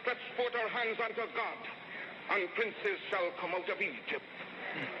shall stretch forth her hands unto God, and princes shall come out of Egypt.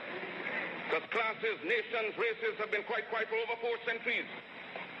 Because classes, nations, races have been quite for over 4 centuries,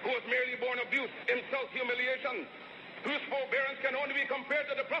 who has merely borne abuse, insult, humiliation, whose forbearance can only be compared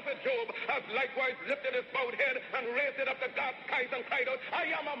to the prophet Job, has likewise lifted his bowed head and raised it up to God's skies and cried out,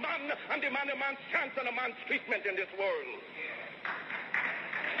 I am a man, and demand a man's chance and a man's treatment in this world.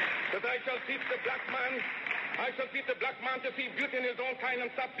 That I shall teach the black man to see beauty in his own kind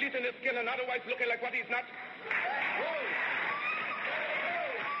and stop bleaching his skin and otherwise looking like what he's not.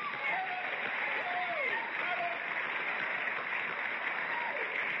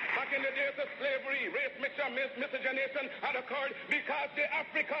 Back in the days of slavery, race mixture, miscegenation had occurred because the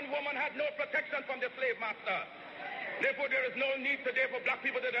African woman had no protection from the slave master. Therefore, there is no need today for black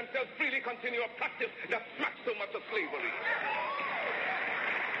people to themselves freely continue a practice that smacks so much of slavery.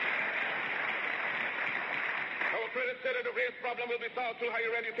 Our critics say that the race problem will be solved through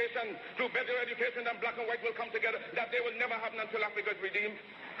higher education, through better education, and black and white will come together. That day will never happen until Africa is redeemed.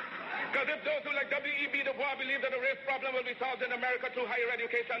 Because if those who like W.E.B. Du Bois believe that the race problem will be solved in America through higher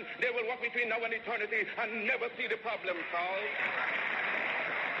education, they will walk between now and eternity and never see the problem solved.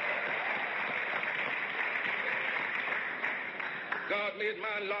 God made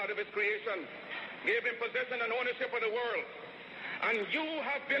man Lord of his creation, gave him possession and ownership of the world. And you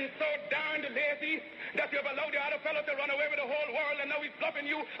have been so darned lazy that you've allowed the other fellow to run away with the whole world, and now he's bluffing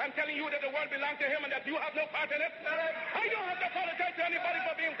you and telling you that the world belongs to him and that you have no part in it. I don't have to apologize to anybody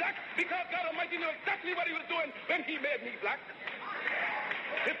for being black, because God Almighty knew exactly what he was doing when he made me black.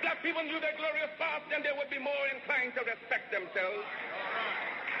 If black people knew their glorious past, then they would be more inclined to respect themselves.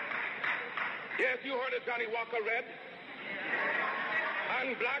 Yes, you heard of Johnny Walker Red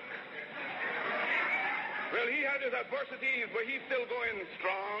and black. Well, he had his adversities, but he's still going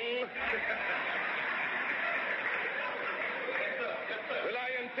strong. Well,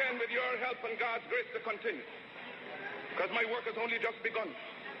 I intend with your help and God's grace to continue, because my work has only just begun.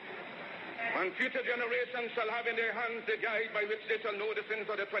 And future generations shall have in their hands the guide by which they shall know the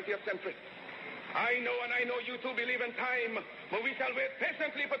sins of the 20th century. I know, and I know you too believe in time, but we shall wait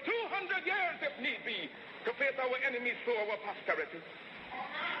patiently for 200 years, if need be, to face our enemies through our posterity.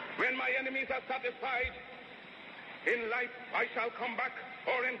 When my enemies are satisfied, in life I shall come back,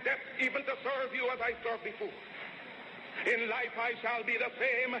 or in death even to serve you as I served before. In life I shall be the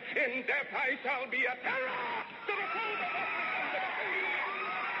same, in death I shall be a terror to the foes of African.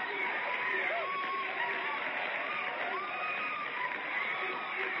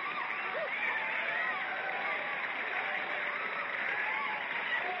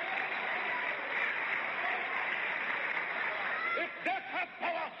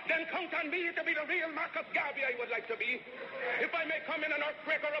 Then count on me to be the real Marcus Garvey I would like to be. If I may come in an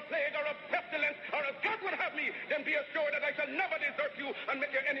earthquake or a plague or a pestilence or as God would have me, then be assured that I shall never desert you and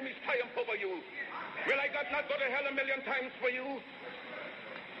make your enemies triumph over you. Will I not go to hell a million times for you?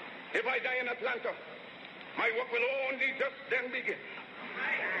 If I die in Atlanta, my work will only just then begin.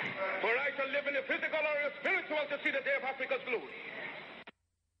 For I shall live in the physical or the spiritual to see the day of Africa's glory.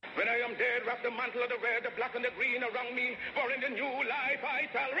 When I am dead, wrap the mantle of the red, the black, and the green around me, for in the new life I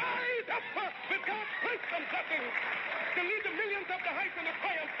shall rise up with God's grace and blessing to lead the millions of the heights and the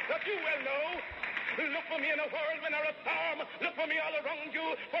triumph that you well know. Look for me in a whirlwind or a storm. Look for me all around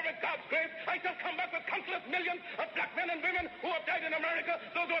you, for with God's grace I shall come back with countless millions of black men and women who have died in America,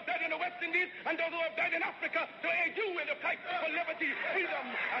 those who have died in the West Indies, and those who have died in Africa to aid you in the fight for liberty, freedom,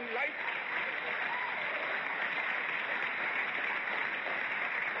 and life.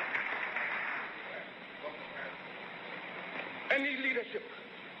 Any leadership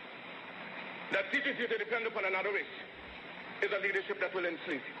that teaches you to depend upon another race is a leadership that will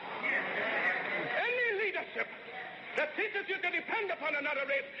enslave you. Any leadership that teaches you to depend upon another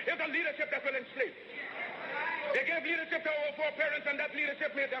race is a leadership that will enslave you. They gave leadership to our foreparents, and that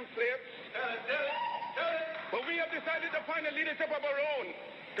leadership made them slaves. But we have decided to find a leadership of our own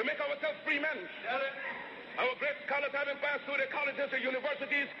to make ourselves free men. Our great scholars, having passed through the colleges and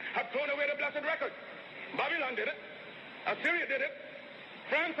universities, have thrown away the blessed record. Babylon did it. Assyria did it.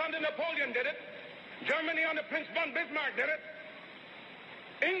 France under Napoleon did it. Germany under Prince von Bismarck did it.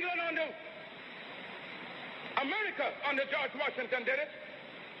 England under America under George Washington did it.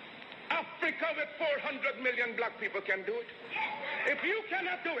 Africa with 400 million black people can do it. If you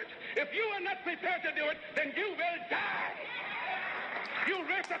cannot do it, if you are not prepared to do it, then you will die. You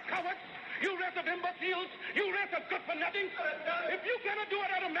race of cowards. You race of imbeciles. You race of good for nothing. If you cannot do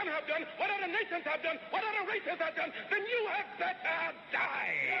what other men have done, what other nations have done, what other races have done, then you had better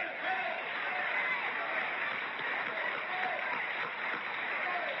die.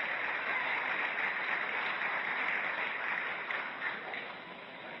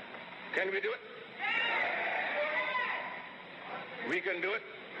 Can we do it? We can do it.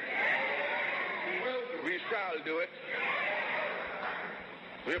 We shall do it.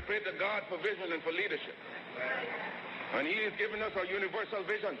 We have prayed to God for vision and for leadership. And He has given us a universal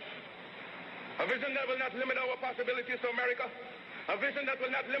vision. A vision that will not limit our possibilities to America. A vision that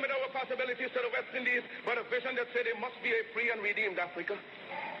will not limit our possibilities to the West Indies, but a vision that said it must be a free and redeemed Africa.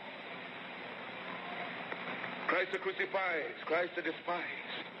 Christ the crucified, Christ the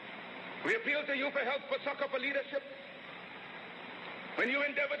despised. We appeal to you for help, for succor, for leadership. When you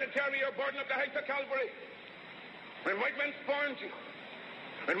endeavor to carry your burden up the heights of Calvary, when white men scorned you,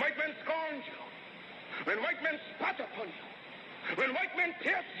 when white men scorned you, when white men spat upon you, when white men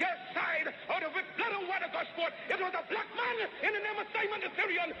pierced your side out of which blood and water gushed forth, it was a black man in the name of Simon the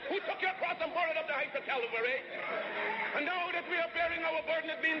Syrian who took your cross and bore it up the heights of Calvary. And now that we are bearing our burden,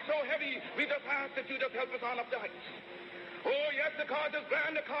 it being so heavy, we just ask that you just help us on up the heights. Oh, yes, the cause is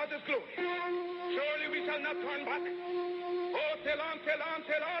grand, the cause is glory. Surely we shall not turn back. Oh, sail on, sail on,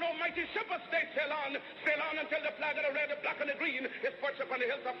 sail on, oh mighty ship of state, sail on until the flag of the red, the black, and the green is perched upon the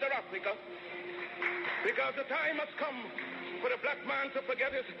hills of Africa. Because the time must come for the black man to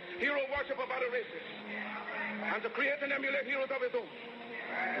forget his hero worship of other races and to create and emulate heroes of his own.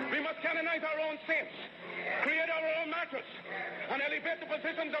 We must canonize our own saints, create our own martyrs, and elevate the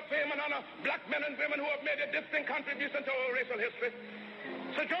positions of fame and honor black men and women who have made a distinct contribution to our racial history.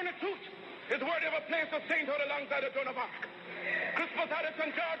 Sojourner Truth is worthy of a place of sainthood alongside of Joan of Arc. Crispus Attucks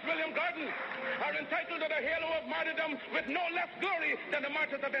and George William Gordon are entitled to the halo of martyrdom with no less glory than the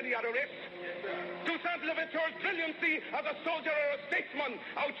martyrs of any other race. Toussaint Louverture's brilliancy as a soldier or a statesman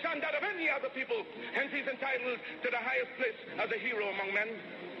outshone that of any other people. Hence he's entitled to the highest place as a hero among men.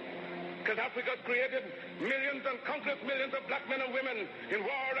 Because Africa's created millions and countless millions of black men and women in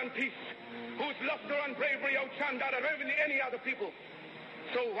war and peace, whose luster and bravery outshone that of any other people.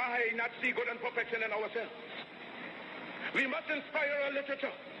 So why not see good and perfection in ourselves? We must inspire our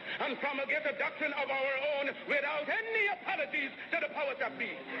literature and promulgate a doctrine of our own without any apologies to the powers that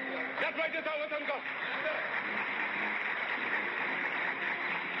be. That right is ours and God.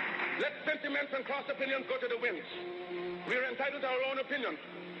 Let sentiments and cross opinions go to the winds. We are entitled to our own opinion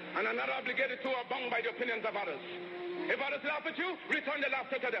and are not obligated to or bound by the opinions of others. If others laugh at you, return the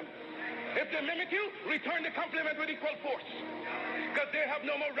laughter to them. If they mimic you, return the compliment with equal force. Because they have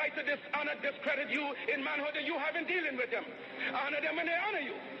no more right to dishonor, discredit you in manhood than you have in dealing with them. Honor them when they honor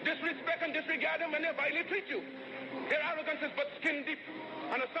you. Disrespect and disregard them when they vilely treat you. Their arrogance is but skin deep,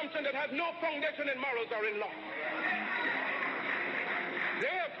 an assumption that has no foundation in morals or in law.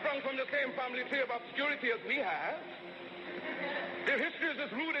 They have sprung from the same family tree of obscurity as we have. Their history is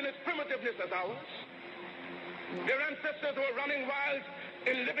as rude in its primitiveness as ours. Their ancestors were running wild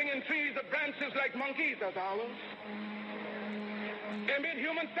in living in trees of branches like monkeys as ours. They made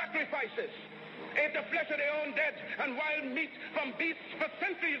human sacrifices, ate the flesh of their own dead and wild meat from beasts for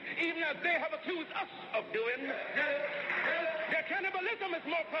centuries, even as they have accused us of doing. Their cannibalism is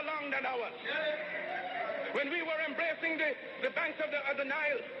more prolonged than ours. When we were embracing the banks of the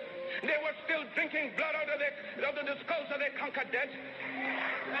Nile, they were still drinking blood out of the skulls of their conquered dead.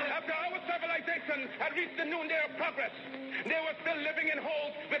 After our civilization had reached the noonday of progress, they were still living in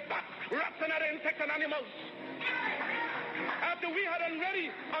holes with bats, rats, and other insects and animals. After we had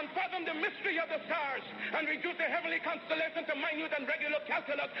already unfathomed the mystery of the stars and reduced the heavenly constellation to minute and regular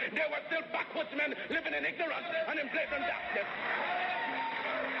calculus, there were still backwoodsmen living in ignorance and in blatant darkness.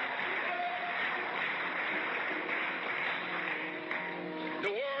 The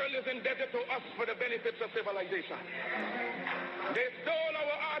world is indebted to us for the benefits of civilization. They stole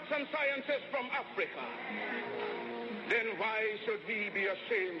our arts and sciences from Africa. Then why should we be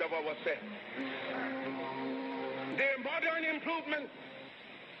ashamed of ourselves? Their modern improvements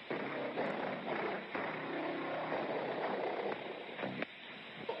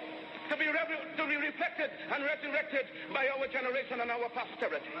to be reflected and resurrected by our generation and our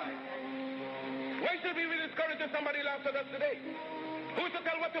posterity. Why should we be discouraged if somebody laughs at us today? Who's to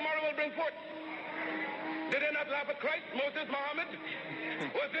tell what tomorrow will bring forth? Did they not laugh at Christ, Moses, Muhammad?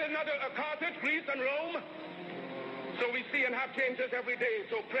 Was there not a Carthage, Greece, and Rome? So we see and have changes every day.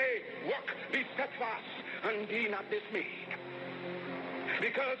 So pray, work, be steadfast, and be not dismayed.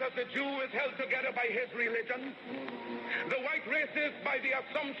 Because as the Jew is held together by his religion, the white race is by the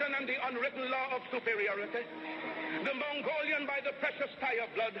assumption and the unwritten law of superiority, the Mongolian by the precious tie of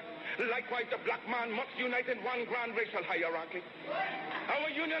blood, likewise the black man must unite in one grand racial hierarchy. Our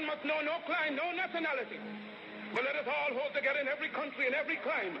union must know no clime, no nationality, but let us all hold together in every country, in every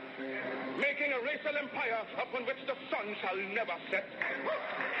clime, making a racial empire upon which the sun shall never set.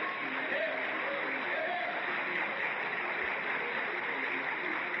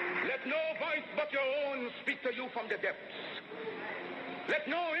 Let one speak to you from the depths. Let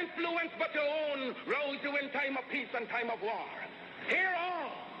no influence but your own rouse you in time of peace and time of war. Hear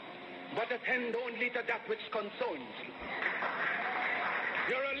all, but attend only to that which concerns you.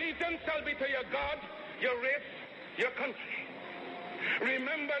 Your allegiance shall be to your God, your race, your country.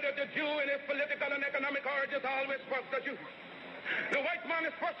 Remember that the Jew in his political and economic origins always first the Jew. The white man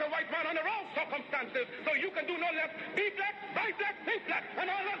is first a white man under all circumstances, so you can do no less. Be black, buy black, think black, and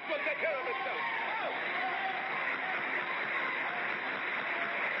all else will take care of itself.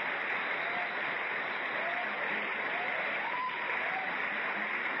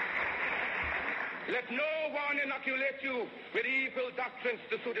 Let no one inoculate you with evil doctrines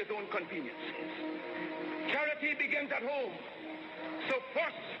to suit his own convenience. Charity begins at home. So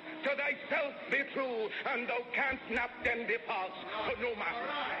first to thyself be true, and thou canst not then be false to no man.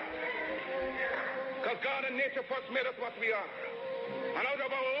 Because God and nature first made us what we are. And out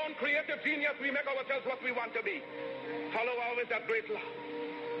of our own creative genius, we make ourselves what we want to be. Follow always that great law.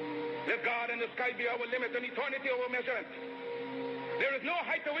 Let God and the sky be our limit and eternity our measurement. There is no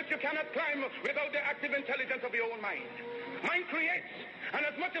height to which you cannot climb without the active intelligence of your own mind. Mind creates, and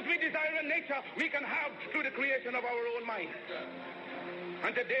as much as we desire in nature, we can have through the creation of our own mind.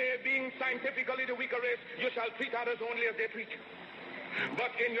 And today, being scientifically the weaker race, you shall treat others only as they treat you.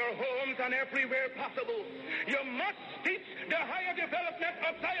 But in your homes and everywhere possible, you must teach the higher development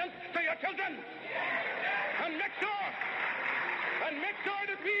of science to your children. And make sure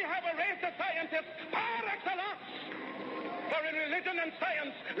that we have a race of scientists par excellence. For in religion and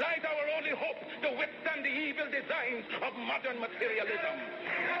science lies our only hope to withstand the evil designs of modern materialism.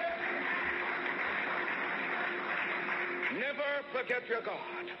 Never forget your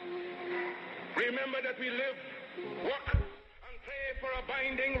God. Remember that we live, work, and pray for a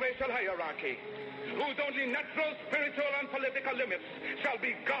binding racial hierarchy, whose only natural, spiritual, and political limits shall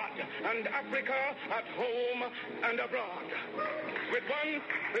be God and Africa at home and abroad. With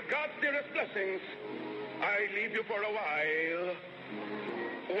God's dearest blessings, I leave you for a while.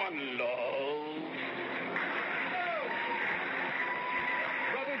 One love.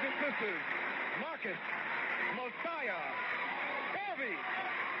 Brothers and sisters, Marcus, Mosiah, Garvey.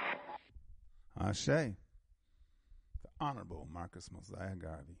 Ashe. The Honorable Marcus Mosiah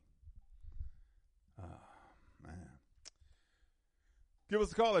Garvey. Man. Give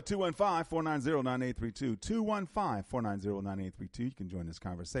us a call at 215-490-9832. 215-490-9832. You can join this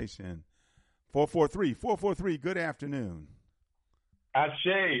conversation. 443-443. Good afternoon. Ashe,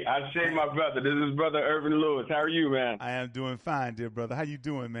 my brother. This is Brother Irvin Lewis. How are you, man? I am doing fine, dear brother. How you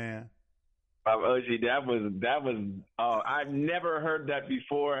doing, man? Oshi, that was. I've never heard that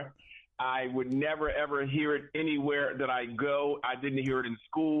before. I would never ever hear it anywhere that I go. I didn't hear it in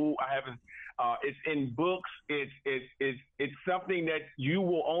school. I haven't. It's in books. It's something that you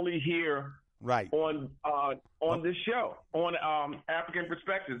will only hear right on this show on African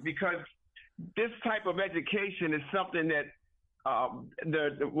Perspectives, because this type of education is something that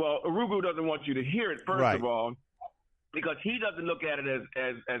Urugu doesn't want you to hear it first of all, because he doesn't look at it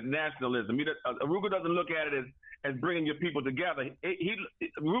as nationalism. Urugu doesn't look at it as bringing your people together.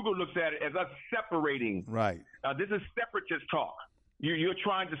 Urugu looks at it as us separating. Right. This is separatist talk. You're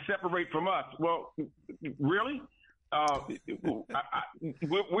trying to separate from us. Well, really?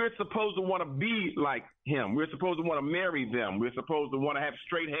 We're supposed to want to be like him. We're supposed to want to marry them. We're supposed to want to have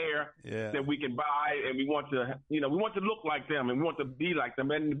straight hair that we can buy, and we want to, we want to look like them, and we want to be like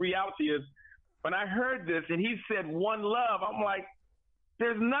them. And the reality is, when I heard this and he said one love, I'm like,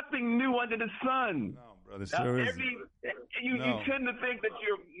 there's nothing new under the sun. No, brother, sure you tend to think that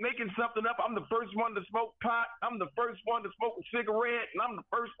you're making something up. I'm the first one to smoke pot. I'm the first one to smoke a cigarette, and I'm the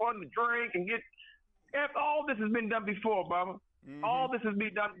first one to drink and get. All this has been done before, Baba. Mm-hmm. All this has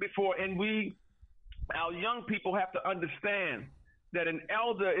been done before, and our young people have to understand that an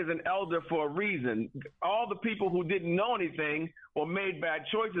elder is an elder for a reason. All the people who didn't know anything or made bad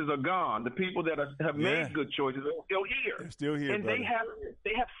choices are gone. The people that have made good choices are still here. They're still here, and brother.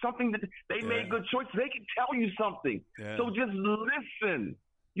 they have something that they made good choices. They can tell you something. Yeah. So just listen.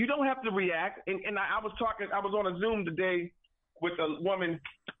 You don't have to react. And I was on a Zoom today with a woman.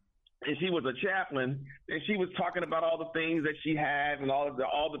 And she was a chaplain, and she was talking about all the things that she had and all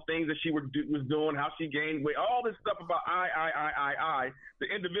the things that she was doing, how she gained weight, all this stuff about I, the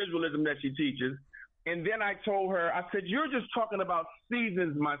individualism that she teaches. And then I told her, I said, you're just talking about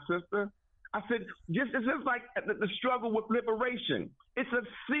seasons, my sister. I said, it's just like the struggle with liberation. It's a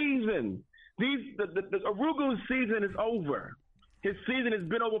season. The Urugu's season is over. His season has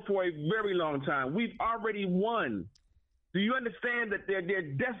been over for a very long time. We've already won. Do you understand that they're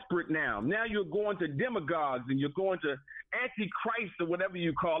desperate now? Now you're going to demagogues and you're going to antichrist or whatever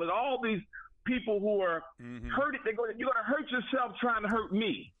you call it. All these people who are hurt. You're going to hurt yourself trying to hurt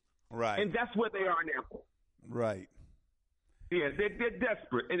me. Right. And that's where they are now. Right. Yeah, they're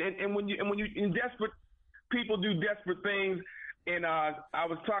desperate, and when you desperate, people do desperate things. And I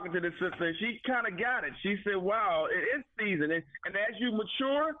was talking to this sister, and she kind of got it. She said, "Wow, it is season, and as you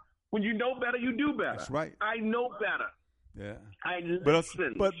mature, when you know better, you do better." That's right. I know better. Yeah. I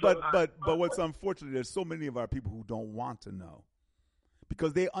listen. But what's unfortunate, there's so many of our people who don't want to know,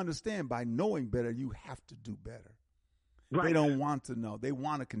 because they understand by knowing better, you have to do better. Right. They don't want to know. They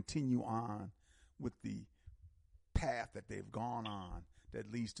want to continue on with the path that they've gone on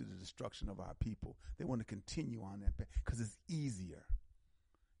that leads to the destruction of our people. They want to continue on that path because it's easier.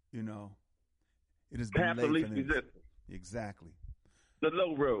 You know, it has been path of least resistance. Exactly. The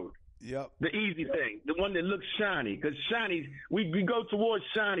low road. Yep. The easy thing, the one that looks shiny, because shiny, we go towards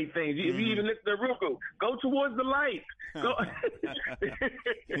shiny things. If you even listen to Ruku, go towards the light. Go.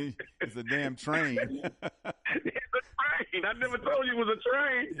 It's a damn train. It's a train. I never told you it was a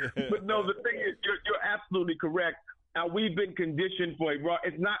train. Yeah. But no, the thing is, you're absolutely correct. Now, we've been conditioned for it.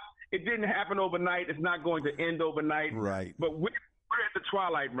 It didn't happen overnight. It's not going to end overnight. Right. But we're at the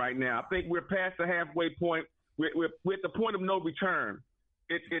twilight right now. I think we're past the halfway point. We're at the point of no return.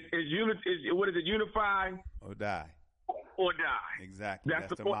 What is it? Unify or die. Or die. Exactly. That's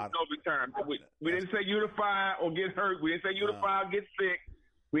the point of no return. We didn't say unify or get hurt. We didn't say unify or get sick.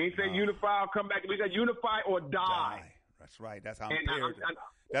 We didn't say unify or come back. We said unify or die. That's right. That's how imperative.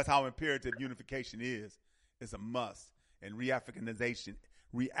 That's how imperative unification is. It's a must. And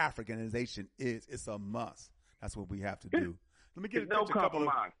Re-Africanization is. It's a must. That's what we have to do. Let me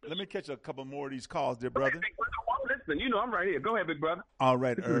catch a couple more of these calls, dear brother. Listen, you know I'm right here. Go ahead, big brother. All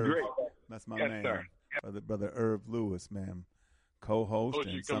right, Irv. That's my man. Sir. Brother Irv Lewis, man. Co-host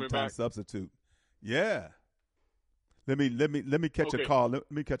and sometimes substitute. Yeah. Let me catch a call.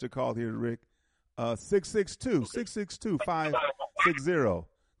 Let me catch a call here, Rick. 662-560.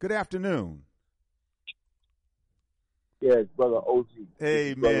 Good afternoon. Yes, Brother Oshi.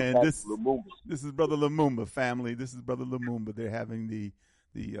 Hey, man, this is Brother Lumumba family. This is Brother Lumumba. They're having the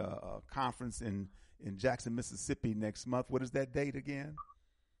conference in Jackson, Mississippi next month. What is that date again?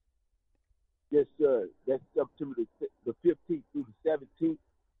 Yes, sir. That's September the 15th through the 17th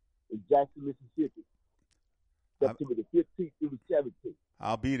in Jackson, Mississippi. September the 15th through the 17th.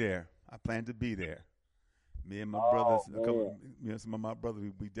 I'll be there. I plan to be there. Me and my brothers, some of my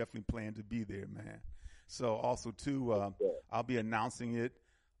brothers, we definitely plan to be there, man. So also too, I'll be announcing it,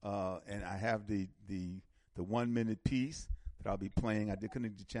 and I have the 1 minute piece that I'll be playing.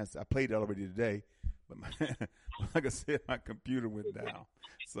 Couldn't get a chance. I played it already today, but like I said, my computer went down.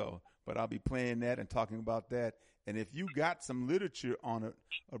 So, but I'll be playing that and talking about that. And if you got some literature on it,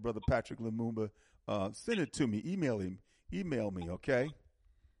 Brother Patrick Lumumba, send it to me. Email me, okay?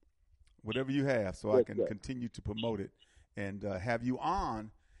 Whatever you have, so I can continue to promote it and have you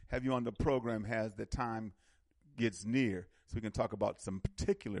on the program as the time gets near, so we can talk about some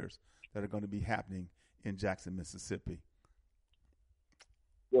particulars that are going to be happening in Jackson, Mississippi.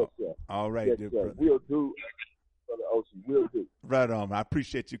 Yes, sir. All right, yes, dear sir. brother. We'll do, Brother Oshi. We'll do. Right on. I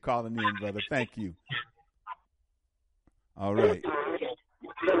appreciate you calling in, brother. Thank you. All right.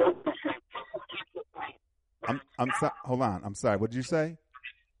 I'm sorry. Hold on. I'm sorry. What did you say?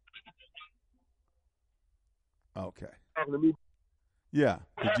 Okay. Yeah.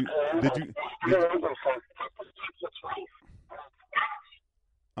 Did you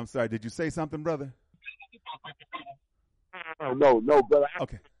I'm sorry. Did you say something, brother? No, brother.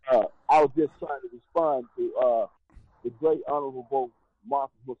 Okay. I was just trying to respond to the great honorable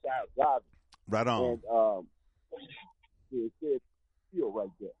Marcus Mosiah Garvey. Right on. And it said feel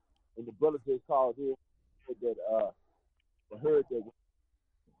right there. And the brother just called in that heard that.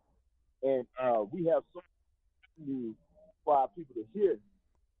 And we have so many for our people to hear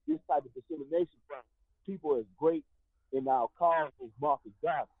this type of dissemination from people as great in our cause as Marcus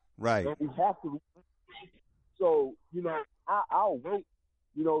Garvey. Right. And we have to. So, I'll wait,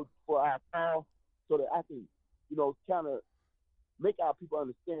 for our time so that I can, kind of make our people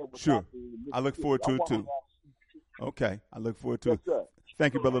understand what's happening. I look forward to it too. Okay. I look forward to it. Sir.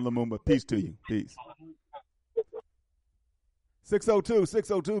 Thank you, Brother Lumumba. Peace to you. Peace.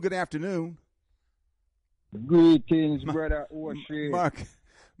 602, good afternoon. Greetings, Brother Oshi.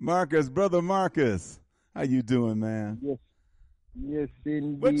 Brother Marcus. How you doing, man? Yes,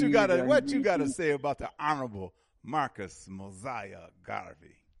 indeed. What you gotta say about the Honorable Marcus Mosiah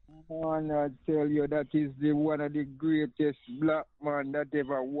Garvey? I wanna tell you that is one of the greatest black man that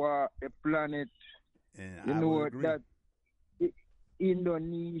ever walked the planet. And I would agree. That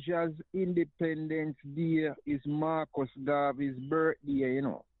Indonesia's Independence Day is Marcus Garvey's birthday,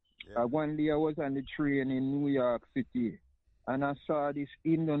 Yeah. One day I was on the train in New York City, and I saw this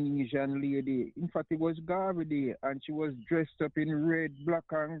Indonesian lady. In fact, it was Garvey Day, and she was dressed up in red, black,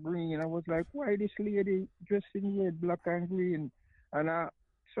 and green. I was like, why this lady dressed in red, black, and green? And I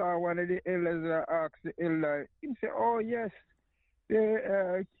saw one of the elders, and I asked the elder. He said, oh, yes,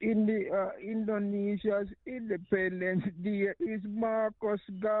 in the Indonesia's Independence Day is Marcus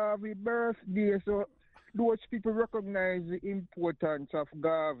Garvey birthday. So those people recognize the importance of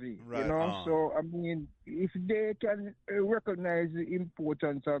Garvey, right, you know. So, I mean, if they can recognize the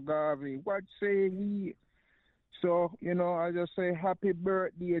importance of Garvey, what say we? So, you know, I just say happy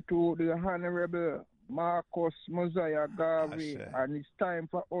birthday to the Honorable Marcus Mosiah Garvey, and it's time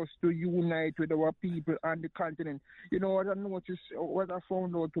for us to unite with our people on the continent. You know what I noticed, what I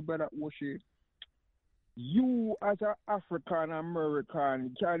found out to Brother Oshi? You as an African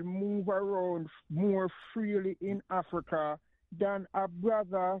American can move around more freely in Africa than a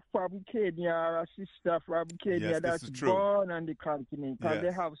brother from Kenya or a sister from Kenya that's born on the continent, because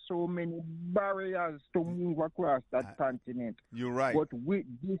they have so many barriers to move across that continent. You're right. But with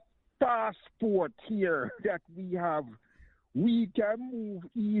this passport here that we have, we can move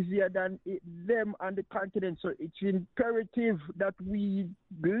easier than them on the continent. So it's imperative that we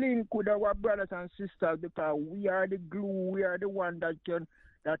link with our brothers and sisters, because we are the glue, we are the one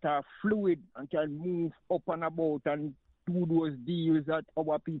that are fluid and can move up and about and do those deals that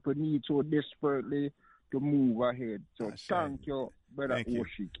our people need so desperately to move ahead. So thank you, Brother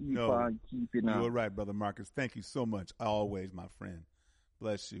Oshi. Keep on keeping on. You're right, Brother Marcus. Thank you so much. Always, my friend.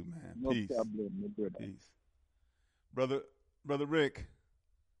 Bless you, man. No Peace. problem, my brother. Peace. Brother Rick.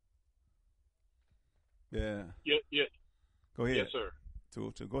 Yeah. Yeah. Go ahead. Yes, sir.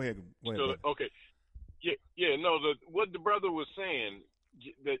 Go ahead. Okay. No, what the brother was saying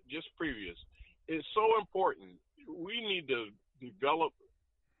that just previous is so important. We need to develop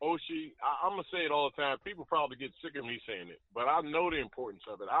Oshi. I'm going to say it all the time. People probably get sick of me saying it, but I know the importance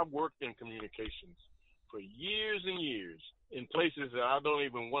of it. I've worked in communications for years and years in places that I don't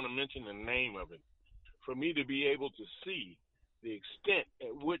even want to mention the name of it. For me to be able to see the extent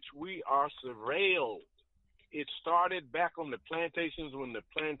at which we are surveilled. It started back on the plantations when the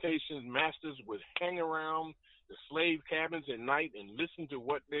plantation masters would hang around the slave cabins at night and listen to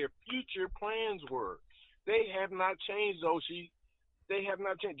what their future plans were. They have not changed, Oshi. They have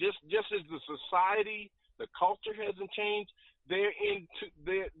not changed. Just as the society, the culture hasn't changed, their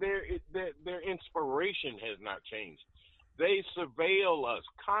inspiration has not changed. They surveil us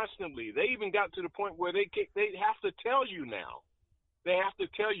constantly. They even got to the point where they have to tell you now. They have to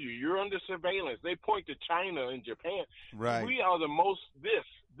tell you you're under surveillance. They point to China and Japan. Right. We are the most.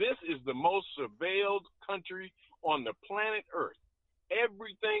 This is the most surveilled country on the planet Earth.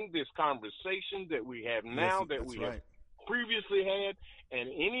 Everything, this conversation that we have now, that we have previously had, and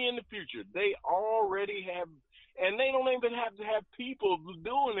any in the future, they already have. And they don't even have to have people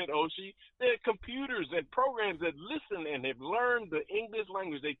doing it, Oshi. There are computers and programs that listen and have learned the English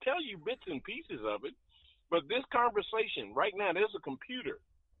language. They tell you bits and pieces of it. But this conversation, right now, there's a computer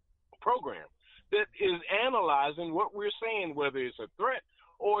program that is analyzing what we're saying, whether it's a threat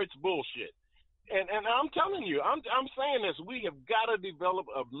or it's bullshit. And I'm telling you, I'm saying this, we have got to develop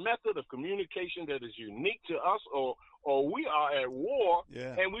a method of communication that is unique to us, or we are at war,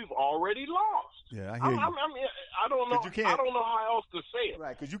 and we've already lost. Yeah, I hear you. I don't know. I don't know how else to say it.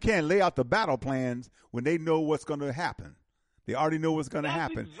 Right, because you can't lay out the battle plans when they know what's going to happen. They already know what's going to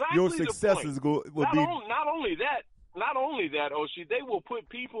happen. Exactly your successes will be. Not only that, Oshi, they will put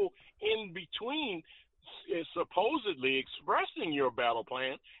people in between, supposedly expressing your battle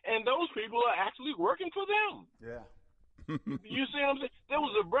plan, and those people are actually working for them. Yeah. You see what I'm saying? There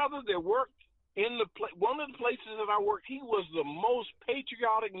was a brother that worked in one of the places that I worked. He was the most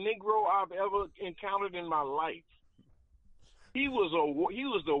patriotic Negro I've ever encountered in my life. He was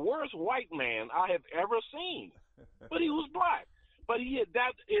the worst white man I have ever seen, but he was black. But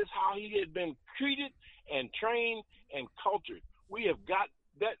that is how he had been treated and trained and cultured. We have got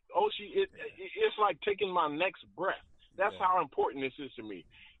that, Oshi. It's like taking my next breath. That's how important this is to me.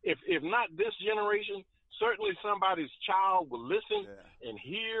 If not this generation, certainly somebody's child will listen and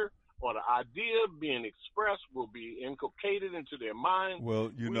hear, or the idea being expressed will be inculcated into their mind.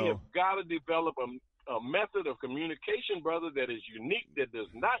 Well, we have got to develop a method of communication, brother, that is unique, that does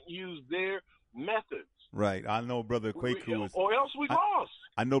not use their methods. Right. I know Brother Quaker was. Or else we lost.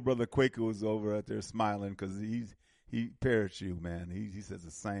 I know Brother Quaker was over out there smiling because he parrots you, man. He says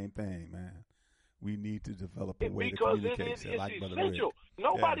the same thing, man. We need to develop a way to communicate. It's essential.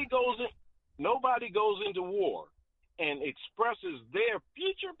 Nobody goes into war and expresses their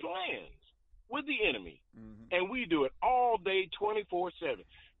future plans with the enemy. Mm-hmm. And we do it all day, 24/7.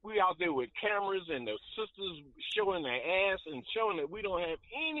 We out there with cameras and the sisters showing their ass and showing that we don't have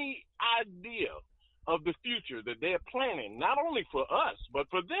any idea of the future that they're planning, not only for us, but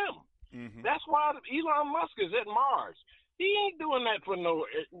for them. Mm-hmm. That's why Elon Musk is at Mars. He ain't doing that for no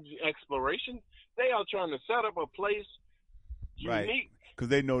exploration. They are trying to set up a place unique. Because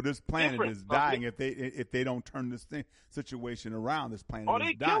they know this planet is dying if they don't turn this situation around. This planet is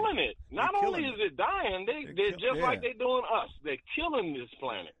dying. They're killing it. Not only is it dying, they're just like they're doing us. They're killing this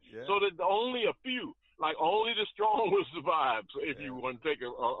planet. Yeah. So that only a few, like only the strong will survive. So if you want to take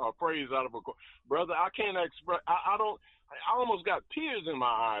a phrase out of a brother, I can't express. I almost got tears in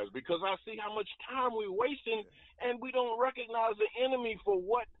my eyes because I see how much time we're wasting, and we don't recognize the enemy for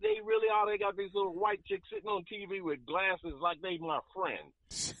what they really are. They got these little white chicks sitting on TV with glasses like they my friend.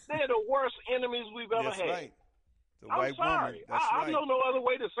 They're the worst enemies we've ever had. Right. I'm sorry. I know no other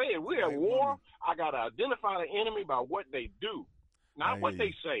way to say it. We're at war. I got to identify the enemy by what they do. Not what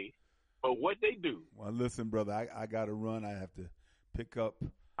they say, but what they do. Well, listen, brother, I got to run. I have to pick up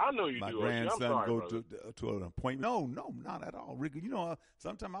I know you my do. grandson, I'm sorry, go to an appointment. No, not at all, Ricky. You know,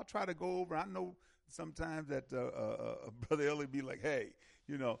 sometimes I'll try to go over. I know sometimes that Brother Ellie be like, hey,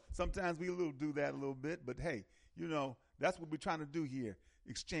 you know, sometimes we do that a little bit. But, hey, you know, that's what we're trying to do here,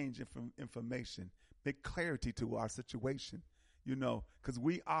 exchange information, make clarity to our situation, you know, because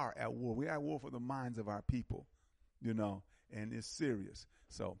we are at war. We are at war for the minds of our people, you know, and it's serious.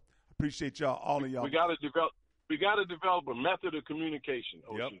 So I appreciate y'all, all of y'all. We got to develop a method of communication,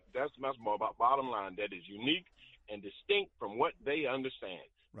 Oshi. Yep. That's more about bottom line that is unique and distinct from what they understand.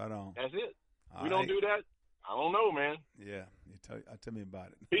 Right on. That's it. We don't do that. I don't know, man. Yeah, tell me about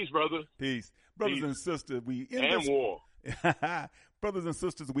it. Peace, brother. Peace. Brothers and sisters, we end and war. Brothers and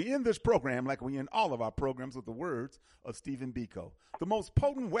sisters, we end this program like we end all of our programs with the words of Stephen Biko. The most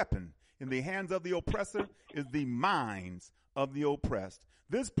potent weapon in the hands of the oppressor is the minds of the oppressed.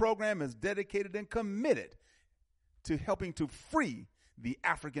 This program is dedicated and committed to helping to free the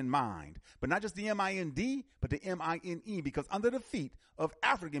African mind, but not just the M-I-N-D, but the M-I-N-E, because under the feet of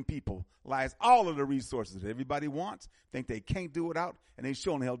African people lies all of the resources that everybody wants, think they can't do without, and they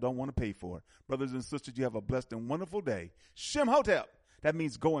sure in hell don't want to pay for it. Brothers and sisters, you have a blessed and wonderful day. Shem Hotep, that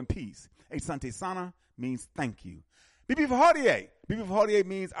means go in peace. Asante Sana means thank you. Bibi Fahadiye. Bibi Fahadiye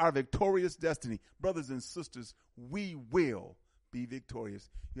means our victorious destiny. Brothers and sisters, we will be victorious.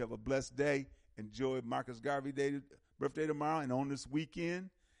 You have a blessed day. Enjoy Marcus Garvey Day, birthday tomorrow and on this weekend.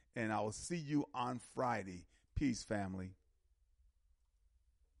 And I will see you on Friday. Peace, family.